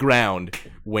through the ground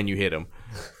when you hit him.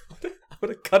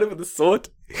 to cut him with the sword.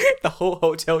 The whole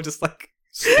hotel just like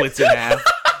Splits in half.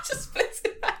 just splits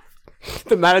in half.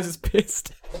 The manager's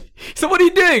pissed. So what are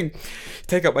you doing?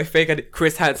 Take out my fake ID.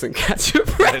 Chris Hansen, catch your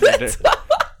predator.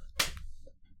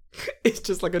 It's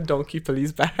just like a donkey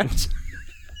police badge.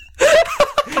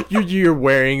 You're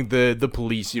wearing the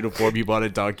police uniform you bought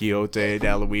at Don Quixote at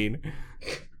Halloween.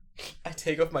 I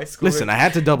take off my school. Listen, I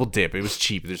had to double dip. It was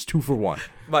cheap. There's 2 for 1.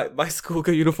 My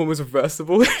schoolgirl uniform is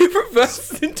reversible. It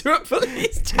reverses into a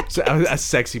police jacket. So a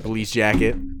sexy police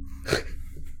jacket.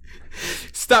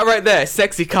 Start right there,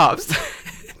 sexy cops.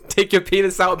 Take your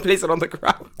penis out and place it on the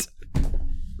ground.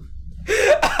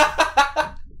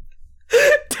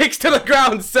 Takes to the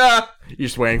ground, sir. You're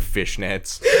just wearing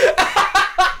fishnets.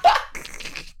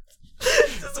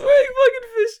 Just wearing fucking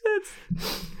fishnets.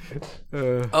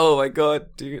 Oh my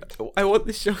god, dude. I want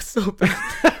this show so bad.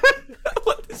 I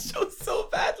want this show so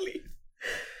badly.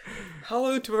 How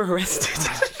long to arrest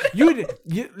it? you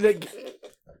like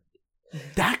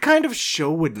that kind of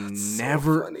show would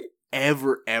never, funny.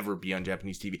 ever be on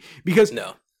Japanese TV because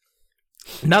No.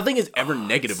 nothing is ever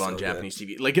negative on Japanese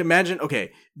TV. Like imagine,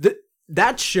 okay,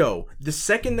 that show, the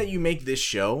second that you make this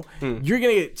show, you're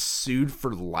gonna get sued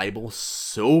for libel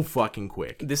so fucking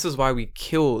quick. This is why we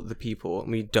kill the people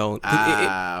and we don't. You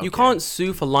okay. can't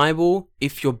sue for libel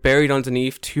if you're buried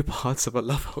underneath 2 parts of a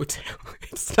love hotel.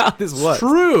 It's not how this works.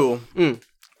 True.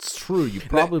 It's true. You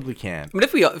probably can. But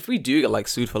if we do get like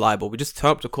sued for libel, we just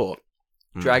turn up to court,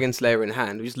 Dragon Slayer in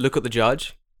hand. We just look at the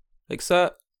judge, like,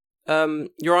 sir,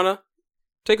 Your Honor,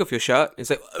 take off your shirt. It's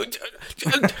like,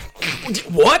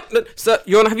 what? Sir,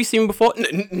 Your Honor, have you seen me before?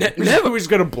 Never. We're just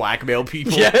gonna blackmail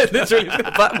people. Yeah, literally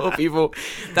blackmail people.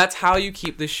 That's how you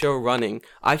keep this show running.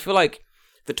 I feel like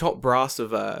the top brass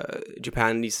of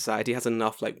Japanese society has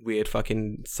enough like weird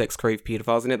fucking sex crave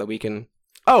pedophiles in it that we can.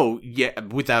 Oh yeah,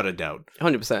 without a doubt.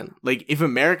 100%. Like if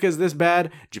America's this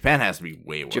bad, Japan has to be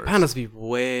way worse. Japan has to be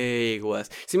way worse.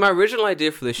 See, my original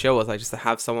idea for the show was like just to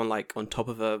have someone like on top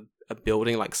of a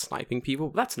building like sniping people.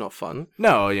 But that's not fun.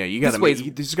 No, yeah, you gotta. This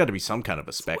There's got to be some kind of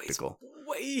a spectacle.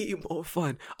 Way more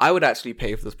fun. I would actually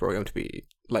pay for this program to be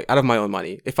like out of my own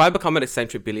money. If I become an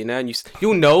eccentric billionaire, and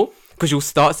you'll know because you'll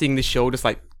start seeing this show just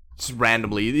like Just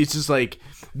randomly. It's just like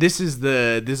this is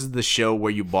the show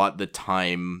where you bought the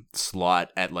time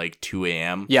slot at like 2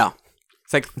 a.m. yeah,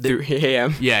 it's like 3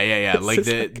 a.m. Yeah. Like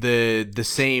just the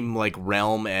same like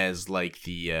realm as like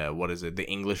the what is it? The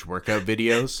English workout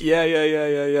videos. Yeah.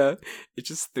 It's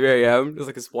just 3 a.m. There's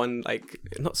like this one, like,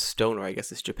 not stoner, I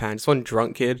guess it's Japan. Just one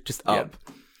drunk kid just up.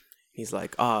 He's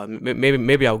like,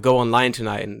 maybe I'll go online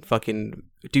tonight and fucking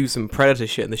do some predator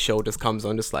shit. And the show just comes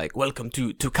on, just like, welcome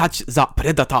to catch the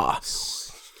predator.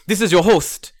 This is your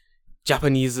host,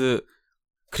 Japanese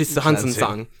Chris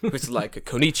Hansen-san, which is like,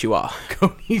 konnichiwa.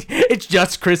 It's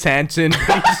just Chris Hansen.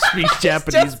 He speaks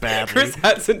Japanese badly. Chris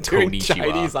Hansen doing Konnichiwa.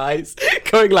 Chinese eyes,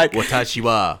 going like, Watashi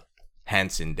wa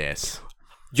Hansen desu.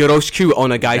 Yoroshiku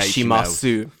onegai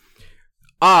shimasu.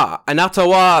 Anata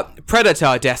wa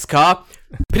predator desu ka?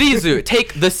 Please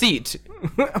take the seat.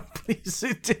 Please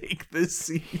take the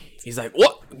seat. He's like,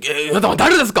 what?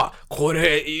 誰ですかこ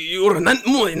れ、俺、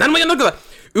もう何もやんなくて、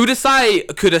うるさい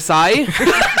ください。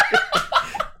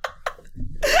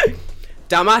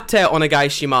黙ってお願い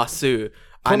します。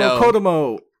この子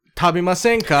供食べま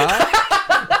せんか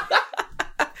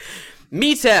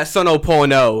見てそのポル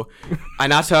ノ。あ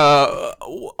なたあ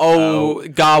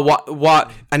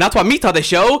なたは見たで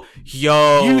しょ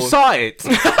Yo. You saw it.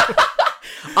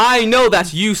 I know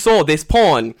that you saw this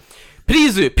porn.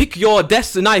 Please pick your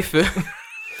death knife.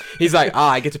 He's like,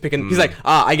 I get to pick a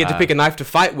knife to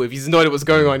fight with. He's annoyed at what's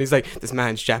going on. He's like, this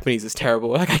man's Japanese is terrible.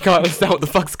 Like, I can't understand what the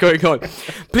fuck's going on.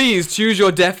 Please choose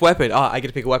your death weapon. I get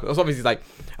to pick a weapon. So obviously he's like,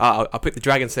 I'll pick the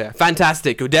Dragon Slayer.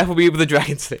 Fantastic. Your death will be with the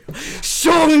Dragon Slayer.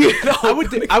 Shong! I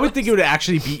would think it would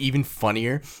actually be even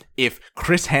funnier if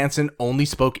Chris Hansen only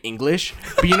spoke English.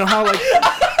 But you know how like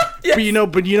yes.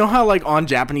 But you know how like on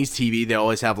Japanese TV they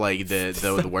always have like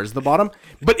the words at the bottom?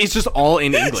 But it's just all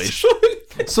in English.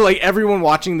 So like everyone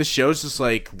watching the show is just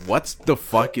like, what the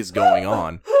fuck is going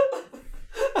on?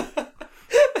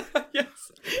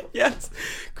 Yes.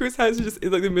 Chris Hansen just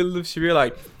in like the middle of Sharia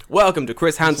like, Welcome to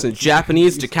Chris Hansen,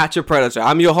 Japanese to Catch a Predator.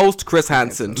 I'm your host, Chris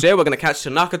Hansen. Today we're going to catch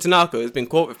Tanaka Tanaka, who's been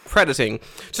caught with predating.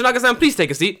 Tanaka-san, please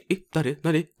take a seat.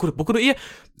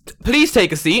 Please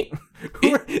take a seat.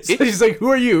 So he's like, who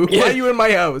are you? Why are you in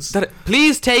my house?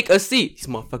 Please take a seat. These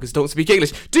motherfuckers don't speak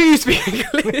English. Do you speak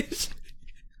English?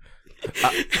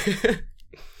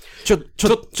 ちょっ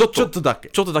とだ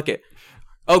け.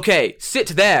 Okay,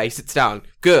 sit there. He sits down.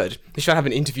 Good. He's trying to have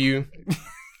an interview.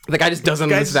 The guy just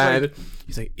doesn't understand.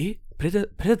 He's like,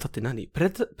 Predator って何?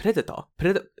 Predator?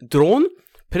 Drone?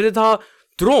 Predator?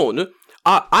 Drone?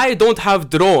 I don't have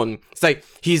drone. It's like,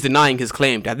 he's denying his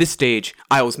claim. At this stage,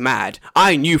 I was mad.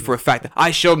 I knew for a fact that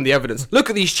I showed him the evidence. Look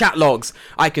at these chat logs.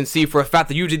 I can see for a fact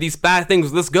that you did these bad things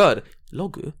with this good.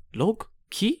 Log?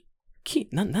 Key?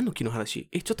 何の木の話?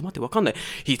 ちょっと待って、わかんない.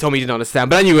 He told me he didn't understand,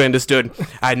 but I knew he understood.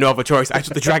 I had no other choice. I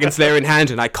took the Dragon Slayer in hand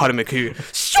and I cut him a coup.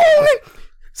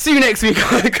 See you next week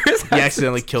on Chris Hansen. You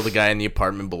accidentally killed a guy in the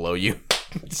apartment below you.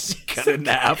 Cut it in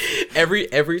half.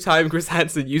 Every time Chris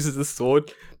Hansen uses a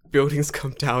sword, buildings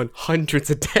come down, hundreds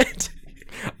are dead.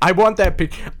 I want that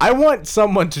picture. I want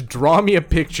someone to draw me a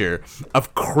picture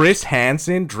of Chris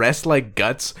Hansen dressed like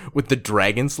Guts with the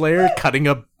Dragon Slayer cutting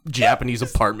a Japanese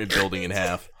apartment building in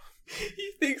half.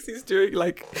 He thinks he's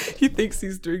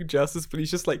doing justice, but he's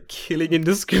just like killing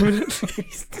indiscriminately.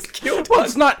 He's just killed Well,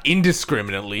 it's not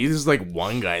indiscriminately. This is like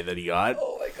one guy that he got.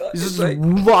 Oh my god. This is like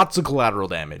lots of collateral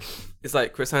damage. It's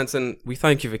like, Chris Hansen, we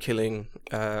thank you for killing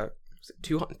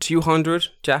 200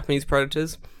 Japanese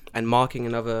predators and marking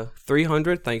another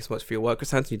 300. Thanks so much for your work,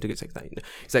 Chris Hansen. You did take that.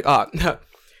 He's like, no.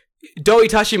 Doi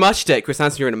tashimashite, Chris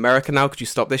Hansen, you're in America now. Could you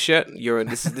stop this shit?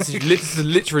 This is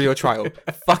literally your trial.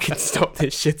 Fucking stop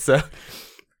this shit, sir.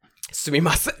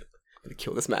 Sumimasen. I'm gonna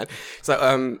kill this man.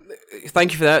 So,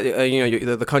 thank you for that.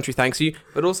 The country thanks you,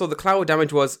 but also the collateral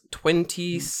damage was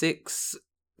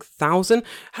 26,000.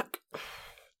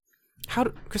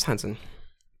 Chris Hansen?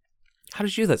 How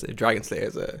did you use that Dragon Slayer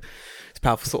as a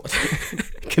powerful sword?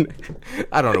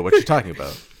 I don't know what you're talking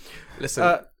about.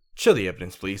 Listen. Show the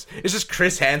evidence, please. It's just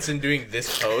Chris Hansen doing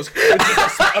this pose with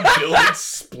just a building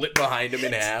split behind him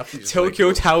in half.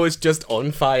 Tokyo Tower's just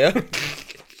on fire.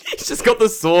 He's just got the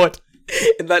sword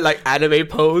in that like anime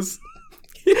pose.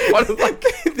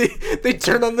 They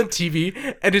turn on the TV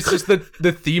and it's just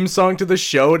the theme song to the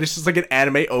show and it's just like an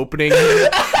anime opening.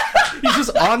 He's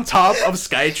just on top of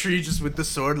Skytree just with the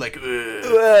sword like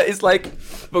it's like,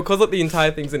 because the entire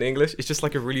thing's in English, it's just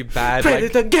like a really bad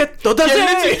Predator get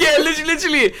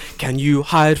literally. Can you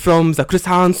hide from the Chris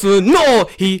Hansen? No,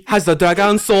 he has the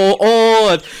dragon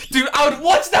sword. Dude, I would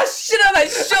watch that shit on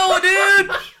that show, dude.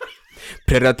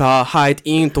 Predator hide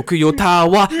in Tokyo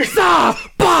Tower.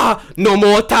 Ba, no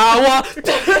more tower.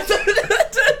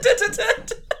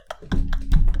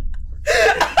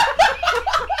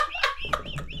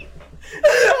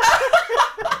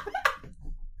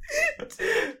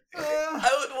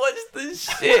 I would watch the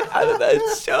shit out of that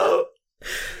show.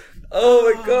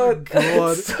 Oh my god.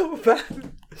 It's so bad.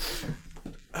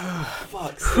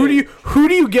 Who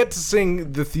do you get to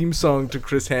sing the theme song to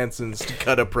Chris Hansen's To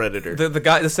Cut a Predator?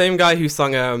 The same guy who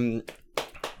sung the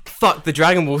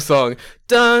Dragon Ball song.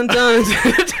 Dun dun.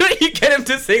 You get him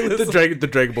to sing the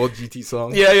Dragon Ball GT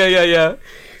song. Yeah.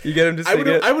 You get him to sing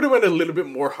it. I would have went a little bit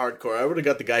more hardcore. I would have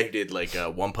got the guy who did like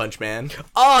One Punch Man.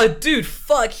 Oh, dude,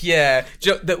 fuck yeah.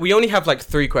 We only have like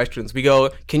 3 questions. We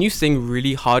go, can you sing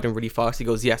really hard and really fast? He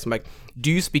goes, yes. I'm like, do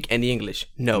you speak any English?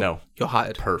 No. You're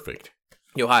hired. Perfect.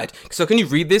 You're hired. So can you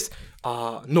read this?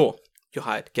 No. You're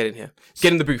hired. Get in here.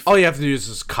 Get in the booth. All you have to do is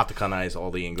just katakanize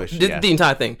all the English. The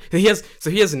entire thing. He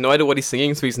has no idea what he's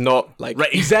singing, so he's not like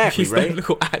right. Exactly. He's not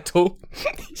lyrical at all.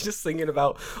 He's just singing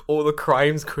about all the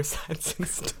crimes Chris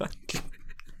Hansen's done.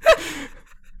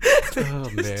 Oh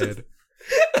man.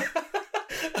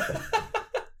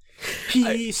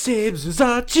 He saves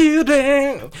the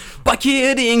children by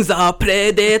killing the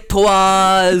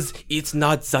predators. It's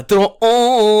not the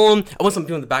drone. I want some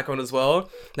people in the background as well.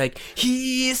 Like,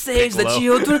 he saves the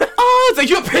children. Oh, it's like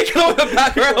you're Piccolo in the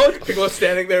background. Piccolo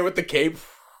standing there with the cape.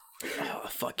 Oh,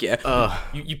 fuck yeah.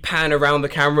 You pan around the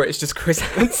camera, it's just Chris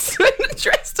Hansen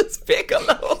dressed as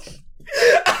Piccolo.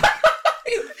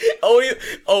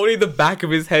 Only the back of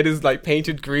his head is like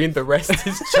painted green. The rest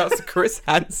is just Chris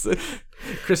Hansen.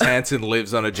 Chris Hansen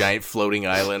lives on a giant floating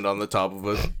island on the top of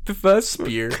a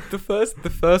spear. The first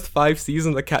 5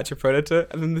 seasons of Catch a Predator,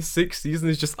 and then the 6th season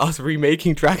is just us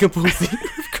remaking Dragon Ball Z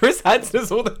with Chris Hansen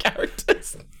as all the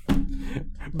characters.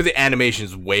 But the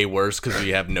animation's way worse because we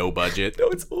have no budget. No,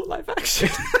 it's all live action.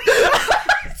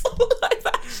 It's all live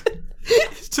action.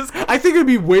 It's just. I think it'd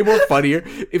be way more funnier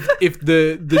if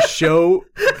the show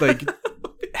like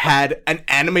had an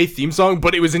anime theme song,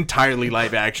 but it was entirely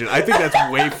live action. I think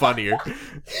that's way funnier.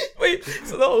 Wait,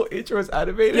 so the whole intro is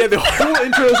animated? Yeah, the whole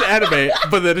intro is anime,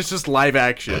 but then it's just live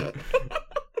action.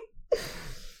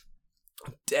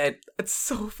 I'm dead. That's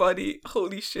so funny.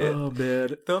 Holy shit. Oh,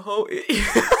 man. The whole...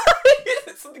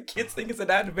 So the kids think it's an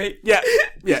anime. Yeah,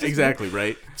 exactly,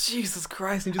 right? Jesus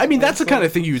Christ. I mean, that's the kind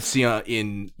of thing you would see on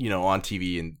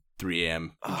TV in 3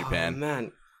 a.m. in Japan.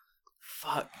 Man.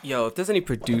 Fuck. Yo, if there's any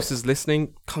producers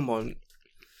listening, come on.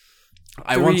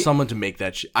 I want someone to make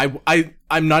that shit.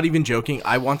 I'm not even joking.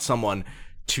 I want someone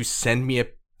to send me a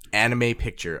anime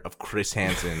picture of Chris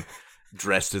Hansen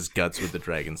dressed as Guts with the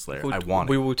Dragon Slayer. I want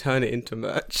it. We will turn it into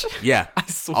merch. Yeah. I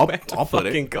swear to I'll put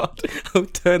fucking it. God. I'll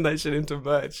turn that shit into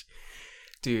merch.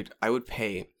 Dude, I would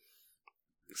pay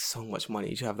so much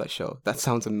money to have that show. That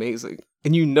sounds amazing.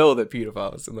 And you know that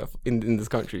pedophiles in this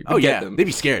country. Oh, yeah. They'd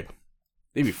be scared.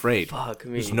 They'd be afraid. Fuck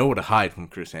me. There's nowhere to hide from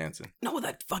Chris Hansen. No,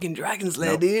 that fucking Dragon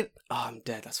Slayer, dude. Oh, I'm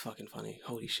dead. That's fucking funny.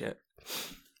 Holy shit.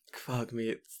 Fuck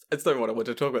me. It's not what I want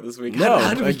to talk about this week. No,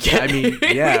 How did we get I mean,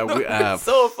 yeah. it's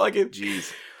so fucking...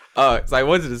 Jeez. So I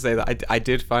wanted to say that I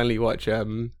did finally watch...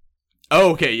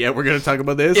 Oh, okay. Yeah, we're gonna talk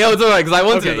about this. Yeah, it's alright because I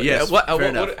wanted. Okay, yes, fair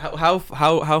enough.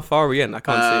 How far are we in? I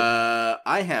can't see.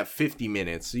 I have 50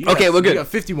 minutes. So Okay, we're good. You got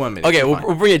 51 minutes. Okay,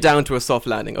 we'll bring it down to a soft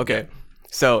landing. Okay,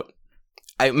 so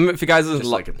if you guys just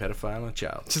like a pedophile and a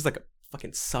child, just like a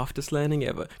fucking softest landing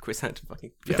ever. Chris Hansen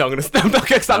fucking. Yeah. I'm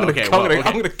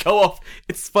gonna go off.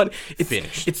 It's funny. It's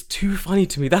finished. It's too funny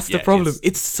to me. That's the problem.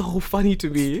 It's so funny to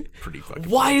me. Pretty fucking.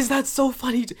 Why funny. is that so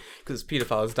funny? Because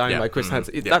pedophiles dying by Chris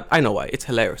Hansen. Yeah. I know why. It's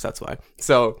hilarious. That's why.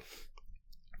 So,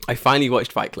 I finally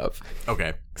watched Fight Club.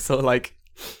 Okay. So like,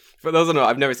 for those who know,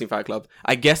 I've never seen Fight Club.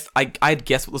 I'd guessed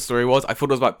what the story was. I thought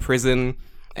it was about prison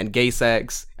and gay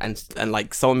sex and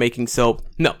like someone making soap.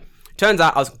 No, turns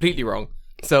out I was completely wrong.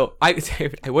 So I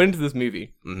went into this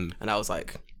movie and I was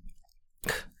like,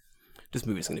 this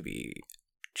movie's gonna be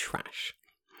trash.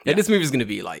 Yeah, this movie's gonna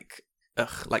be like,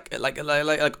 like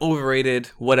overrated,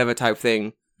 whatever type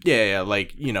thing. Yeah,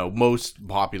 like most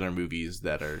popular movies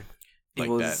that are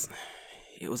like that.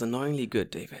 It was annoyingly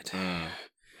good, David.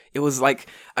 It was like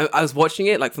I was watching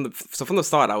it like from the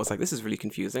start. I was like, this is really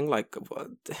confusing. Like,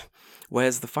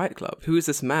 where's the Fight Club? Who is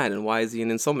this man, and why is he an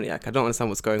insomniac? I don't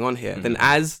understand what's going on here. Then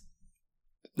as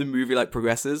the movie like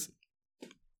progresses,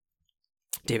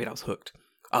 David, I was hooked.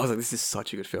 I was like, this is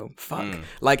such a good film. Fuck.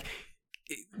 Like,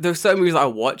 there's certain movies I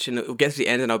watch and it'll get to the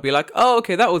end and I'll be like, oh,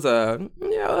 okay, that was okay.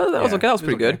 That was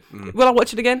pretty good. Will I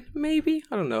watch it again? Maybe.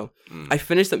 I don't know. I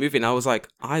finished that movie and I was like,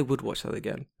 I would watch that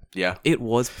again. Yeah. It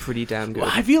was pretty damn good.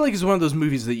 Well, I feel like it's one of those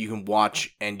movies that you can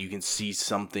watch and you can see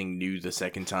something new the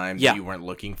second time that you weren't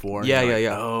looking for.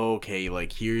 Yeah. Oh, okay,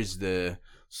 like here's the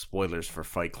spoilers for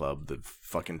Fight Club, the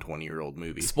fucking 20-year-old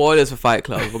movie. Spoilers for Fight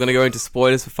Club. We're going to go into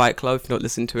spoilers for Fight Club if you're not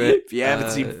listening to it. If you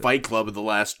haven't seen Fight Club in the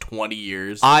last 20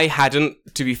 years. I hadn't,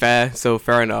 to be fair, so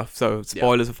fair enough. So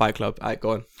spoilers for Fight Club. All right,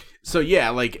 go on. So yeah,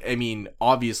 like, I mean,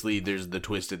 obviously there's the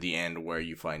twist at the end where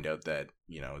you find out that,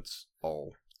 it's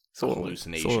all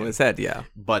hallucination. It's all in his head, yeah.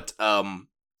 But,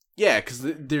 yeah, because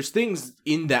there's things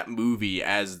in that movie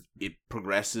as it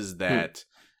progresses that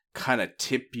kind of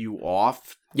tip you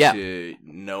off to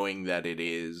knowing that it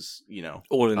is,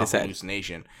 all in a his head.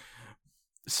 Hallucination.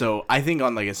 So I think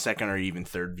on like a second or even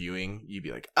third viewing, you'd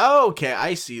be like, oh, okay,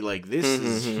 I see, like this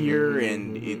is here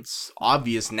and it's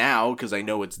obvious now because I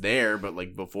know it's there, but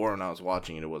like before when I was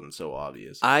watching it, it wasn't so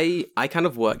obvious. I kind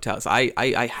of worked out. So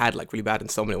I had like really bad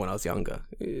insomnia when I was younger.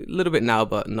 A little bit now,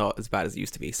 but not as bad as it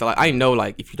used to be. So like I know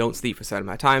like if you don't sleep for a certain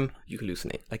amount of time, you can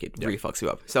hallucinate. Like it really fucks you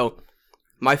up. So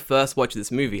my first watch of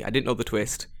this movie, I didn't know the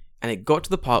twist, and it got to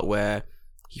the part where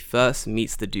he first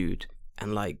meets the dude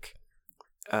and like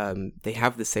they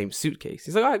have the same suitcase.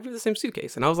 He's like, oh, I have the same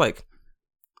suitcase. And I was like,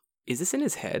 is this in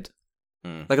his head?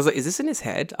 Like, I was like, is this in his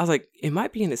head? I was like, it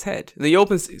might be in his head. And then he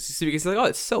opens the suitcase. He's like, oh,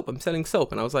 it's soap. I'm selling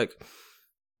soap. And I was like,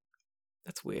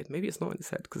 that's weird. Maybe it's not in his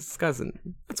head because this guy's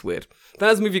that's weird. Then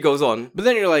as the movie goes on. But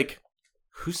then you're like,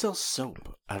 who sells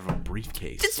soap out of a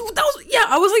briefcase?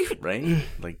 I was like, right?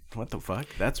 Like, what the fuck?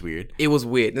 That's weird. It was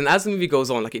weird. And as the movie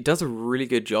goes on, like, it does a really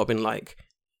good job in like,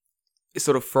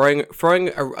 sort of throwing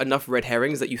enough red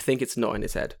herrings that you think it's not in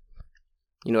his head.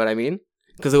 You know what I mean?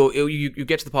 Because you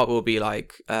get to the part where it'll be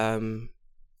like, when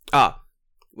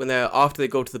after they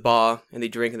go to the bar and they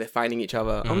drink and they're fighting each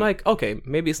other, I'm like, okay,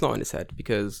 maybe it's not in his head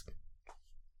because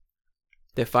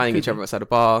they're fighting each other outside a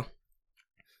bar.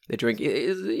 They drink,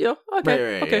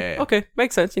 okay,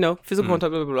 makes sense, physical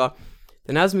contact, blah, blah, blah.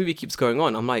 Then as the movie keeps going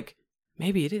on, I'm like,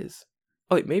 maybe it is.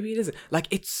 Oh, wait, maybe it isn't. Like,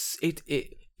 it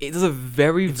does a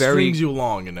very strings you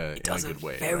along in a good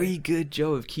way. Very good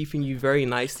job of keeping you very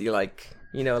nicely, like,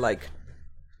 You know, like,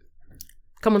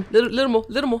 come on, little more.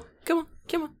 Come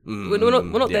on.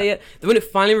 We're not there yet. Then when it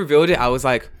finally revealed it, I was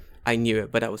like, I knew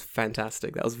it, but that was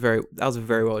fantastic. That was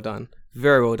very well done.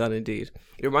 Very well done indeed.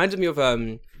 It reminded me of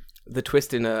the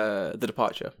twist in The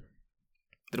Departure.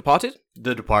 The Departed?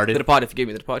 The Departed. The Departed, forgive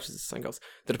me. The Departed is something else.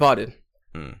 The Departed.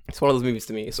 It's one of those movies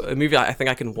to me. It's a movie I think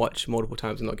I can watch multiple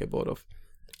times and not get bored of.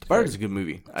 Departed is a good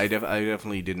movie. I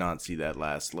definitely did not see that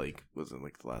last, like, was it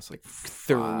like the last, like,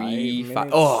 3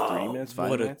 minutes? Oh, 3 minutes,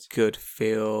 5 minutes? What a good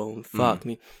film. Fuck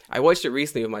me. I watched it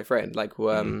recently with my friend. Like,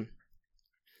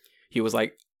 he was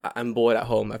like, I'm bored at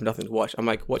home. I have nothing to watch. I'm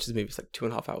like, watch this movie. It's like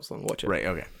 2.5 hours long. Watch it. Right,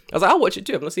 okay. I was like, I'll watch it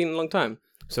too. I've not seen it in a long time.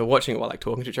 So watching it while like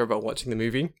talking to each other about watching the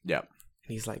movie. Yeah. And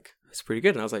he's like, it's pretty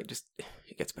good. And I was like,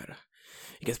 it gets better.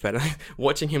 It gets better.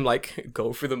 Watching him like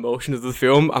go through the motions of the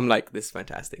film, I'm like, this is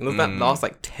fantastic. And that last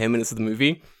like 10 minutes of the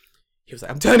movie, he was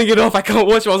like, I'm turning it off. I can't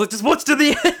watch it. I was like, just watch to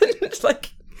the end. He's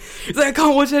like, I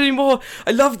can't watch it anymore.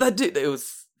 I love that dude. It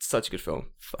was such a good film.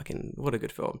 Fucking, what a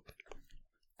good film.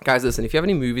 Guys, listen, if you have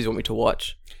any movies you want me to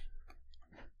watch,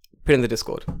 put it in the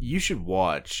Discord. You should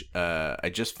watch,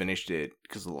 I just finished it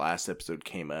because the last episode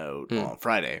came out on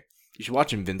Friday. You should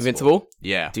watch Invincible. Invincible?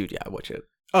 Yeah. Dude, yeah, I watch it.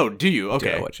 Oh, do you?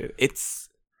 Okay. Dude, I watch it. It's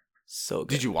so good.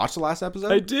 Did you watch the last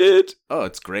episode? I did. Oh,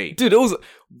 it's great. Dude, it was,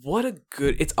 what a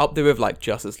good, it's up there with like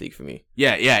Justice League for me.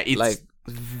 Yeah, it's like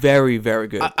very, very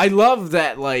good. I love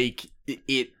that like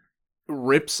it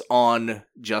rips on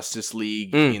Justice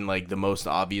League in like the most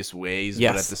obvious ways,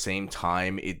 but at the same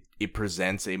time it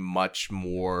presents a much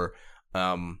more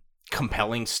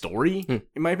compelling story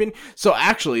in my opinion. So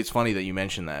actually it's funny that you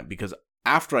mentioned that because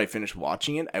after I finished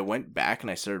watching it, I went back and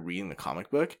I started reading the comic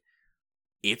book.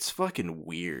 It's fucking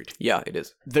weird. Yeah, it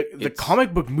is. The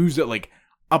comic book moves at like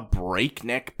a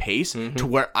breakneck pace to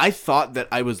where I thought that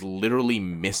I was literally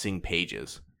missing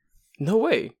pages. No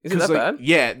way. Is it that like, bad?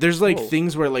 Yeah, there's like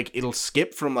things where like it'll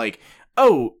skip from like,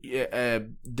 oh,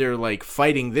 they're like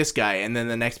fighting this guy, and then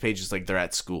the next page is like they're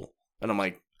at school, and I'm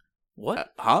like,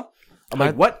 what? Huh? I'm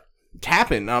like, what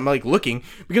happened? And I'm like looking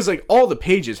because like all the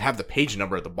pages have the page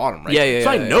number at the bottom, right? Yeah.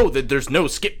 So I know that there's no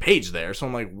skip page there. So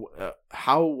I'm like,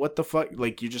 how? What the fuck?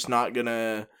 Like you're just not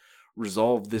gonna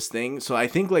resolve this thing? So I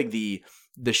think like the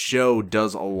show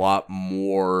does a lot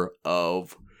more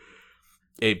of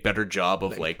a better job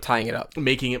of like tying it up,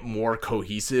 making it more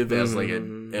cohesive as like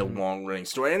a long running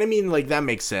story. And I mean like that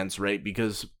makes sense, right?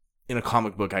 Because in a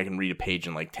comic book I can read a page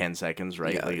in like 10 seconds,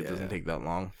 right? Yeah, like it doesn't take that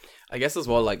long. I guess as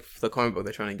well, like for the comic book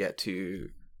they're trying to get to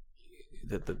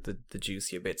the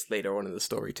juicier bits later on in the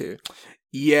story too.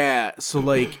 Yeah, so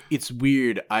like it's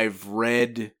weird. I've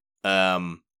read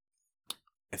I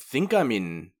think I'm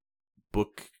in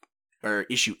book or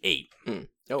issue 8.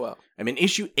 Oh wow. I'm in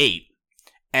issue 8.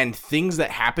 And things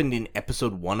that happened in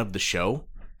episode 1 of the show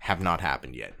have not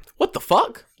happened yet. What the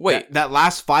fuck? Wait. That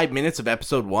last 5 minutes of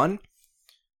episode 1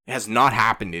 has not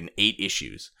happened in 8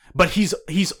 issues. But he's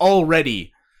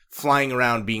already flying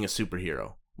around being a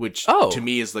superhero, which to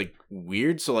me is like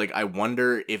weird. So like I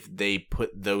wonder if they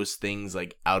put those things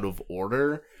like out of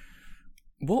order.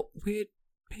 What weird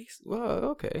pace? Well,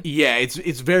 okay. Yeah, it's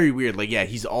very weird. Like yeah,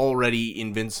 he's already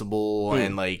invincible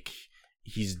and like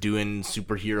he's doing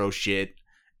superhero shit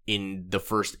in the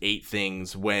first 8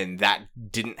 things when that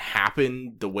didn't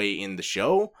happen the way in the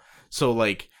show. So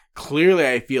like clearly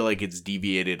I feel like it's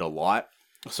deviated a lot.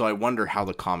 So I wonder how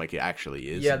the comic actually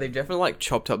is. Yeah, they definitely like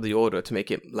chopped up the order to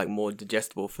make it like more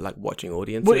digestible for like watching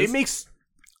audiences. But it makes,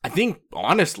 I think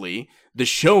honestly, the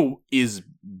show is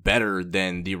better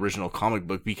than the original comic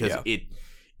book because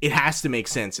it has to make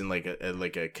sense in like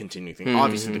a continuing thing.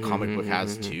 Obviously the comic book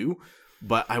has too,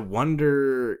 but I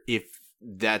wonder if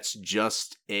that's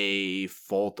just a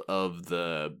fault of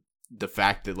the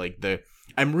fact that like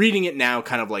I'm reading it now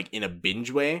kind of like in a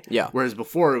binge way. Yeah. Whereas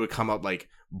before it would come up like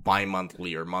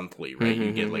bi-monthly or monthly, right?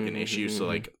 You get like an issue, so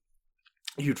like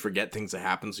you'd forget things that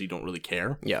happen, so you don't really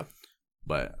care. Yeah.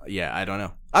 But yeah, I don't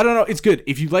know. It's good.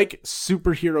 If you like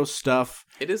superhero stuff,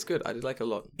 it is good. I did like it a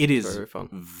lot. It is very fun.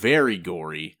 Very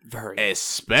gory. Very.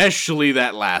 Especially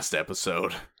that last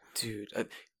episode. Dude, do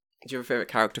you have a favorite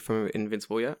character from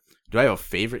Invincible yet? Do I have a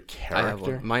favorite character? I have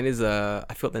one. Mine is I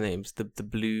forgot their names. The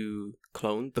blue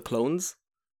clone. The clones.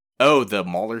 Oh, the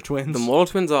Mauler twins. The Mauler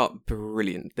twins are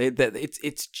brilliant.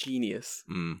 It's genius.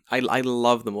 I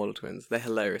love the Mauler twins. They're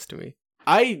hilarious to me.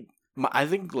 I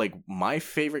think like my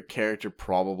favorite character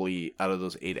probably out of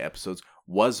those 8 episodes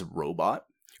was Robot.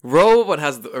 Robot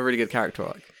has a really good character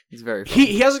arc. He's very fun.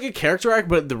 He has a good character arc,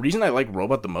 but the reason I like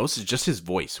Robot the most is just his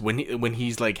voice. When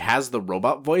he's like has the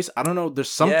robot voice, I don't know. There's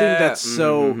something that's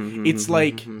so it's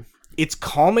like it's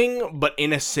calming, but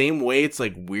in a same way, it's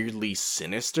like weirdly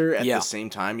sinister at Yeah. the same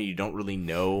time. And you don't really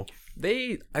know.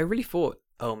 I really thought.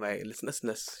 Oh mate, listen.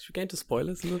 Should we get into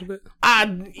spoilers a little bit?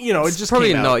 You know, it just probably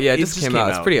came out. not. Yeah, it just came out.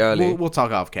 It's pretty early. We'll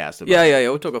talk off cast about Yeah, it. yeah.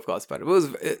 We'll talk about it. But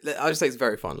I'll just say it's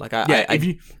very fun. Like, If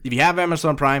you have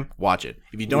Amazon Prime, watch it.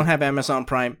 If you don't have Amazon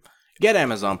Prime, get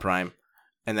Amazon Prime,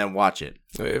 and then watch it.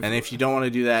 And if you don't want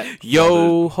to do that,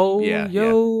 yo ho, Yeah,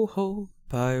 yo ho,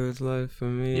 pirate's life for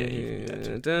me. Yeah, you can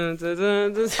do Dun, dun,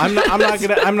 dun, dun.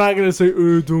 I'm not gonna say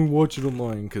don't watch it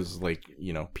online because like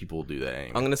you know people do that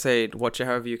anyway. I'm gonna say watch it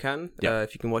however you can. Yeah.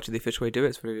 If you can watch it the official way, do it.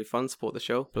 It's really fun. Support the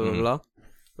show. Blah blah Mhm. blah.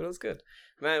 But it was good,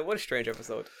 man. What a strange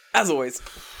episode, as always.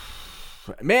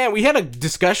 Man, we had a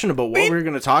discussion about what we were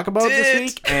gonna talk about this did.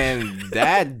 week, and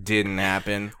that didn't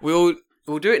happen We'll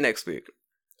do it next week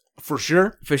for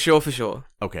sure. for sure.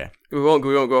 Okay, We won't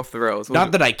go off the rails.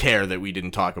 not that I care that we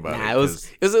didn't talk about Nah, it. it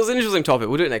was an interesting topic.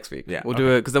 We'll do it next week. Yeah, we'll do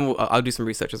it because then I'll do some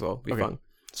research as well. Be Okay. fun.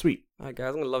 Sweet. All right, guys.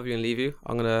 I'm gonna love you and leave you.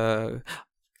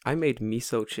 I made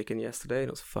miso chicken yesterday and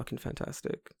it was fucking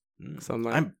fantastic. So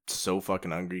I'm so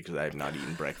fucking hungry because I have not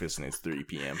eaten breakfast and it's 3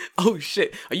 p.m. Oh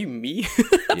shit, are you me?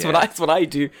 Yeah. That's what I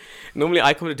do. Normally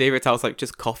I come to David's house like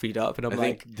just coffeeed up and I'm I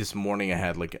like, think this morning I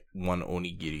had like one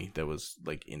onigiri that was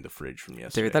like in the fridge from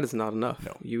yesterday. David, that is not enough.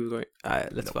 No. You were going,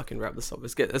 alright, let's fucking wrap this up.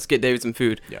 Let's get David some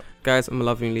food. Yep. Guys, I'm gonna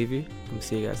love you and leave you. I'm gonna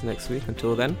see you guys next week.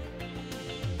 Until then,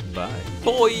 Bye.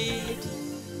 boy.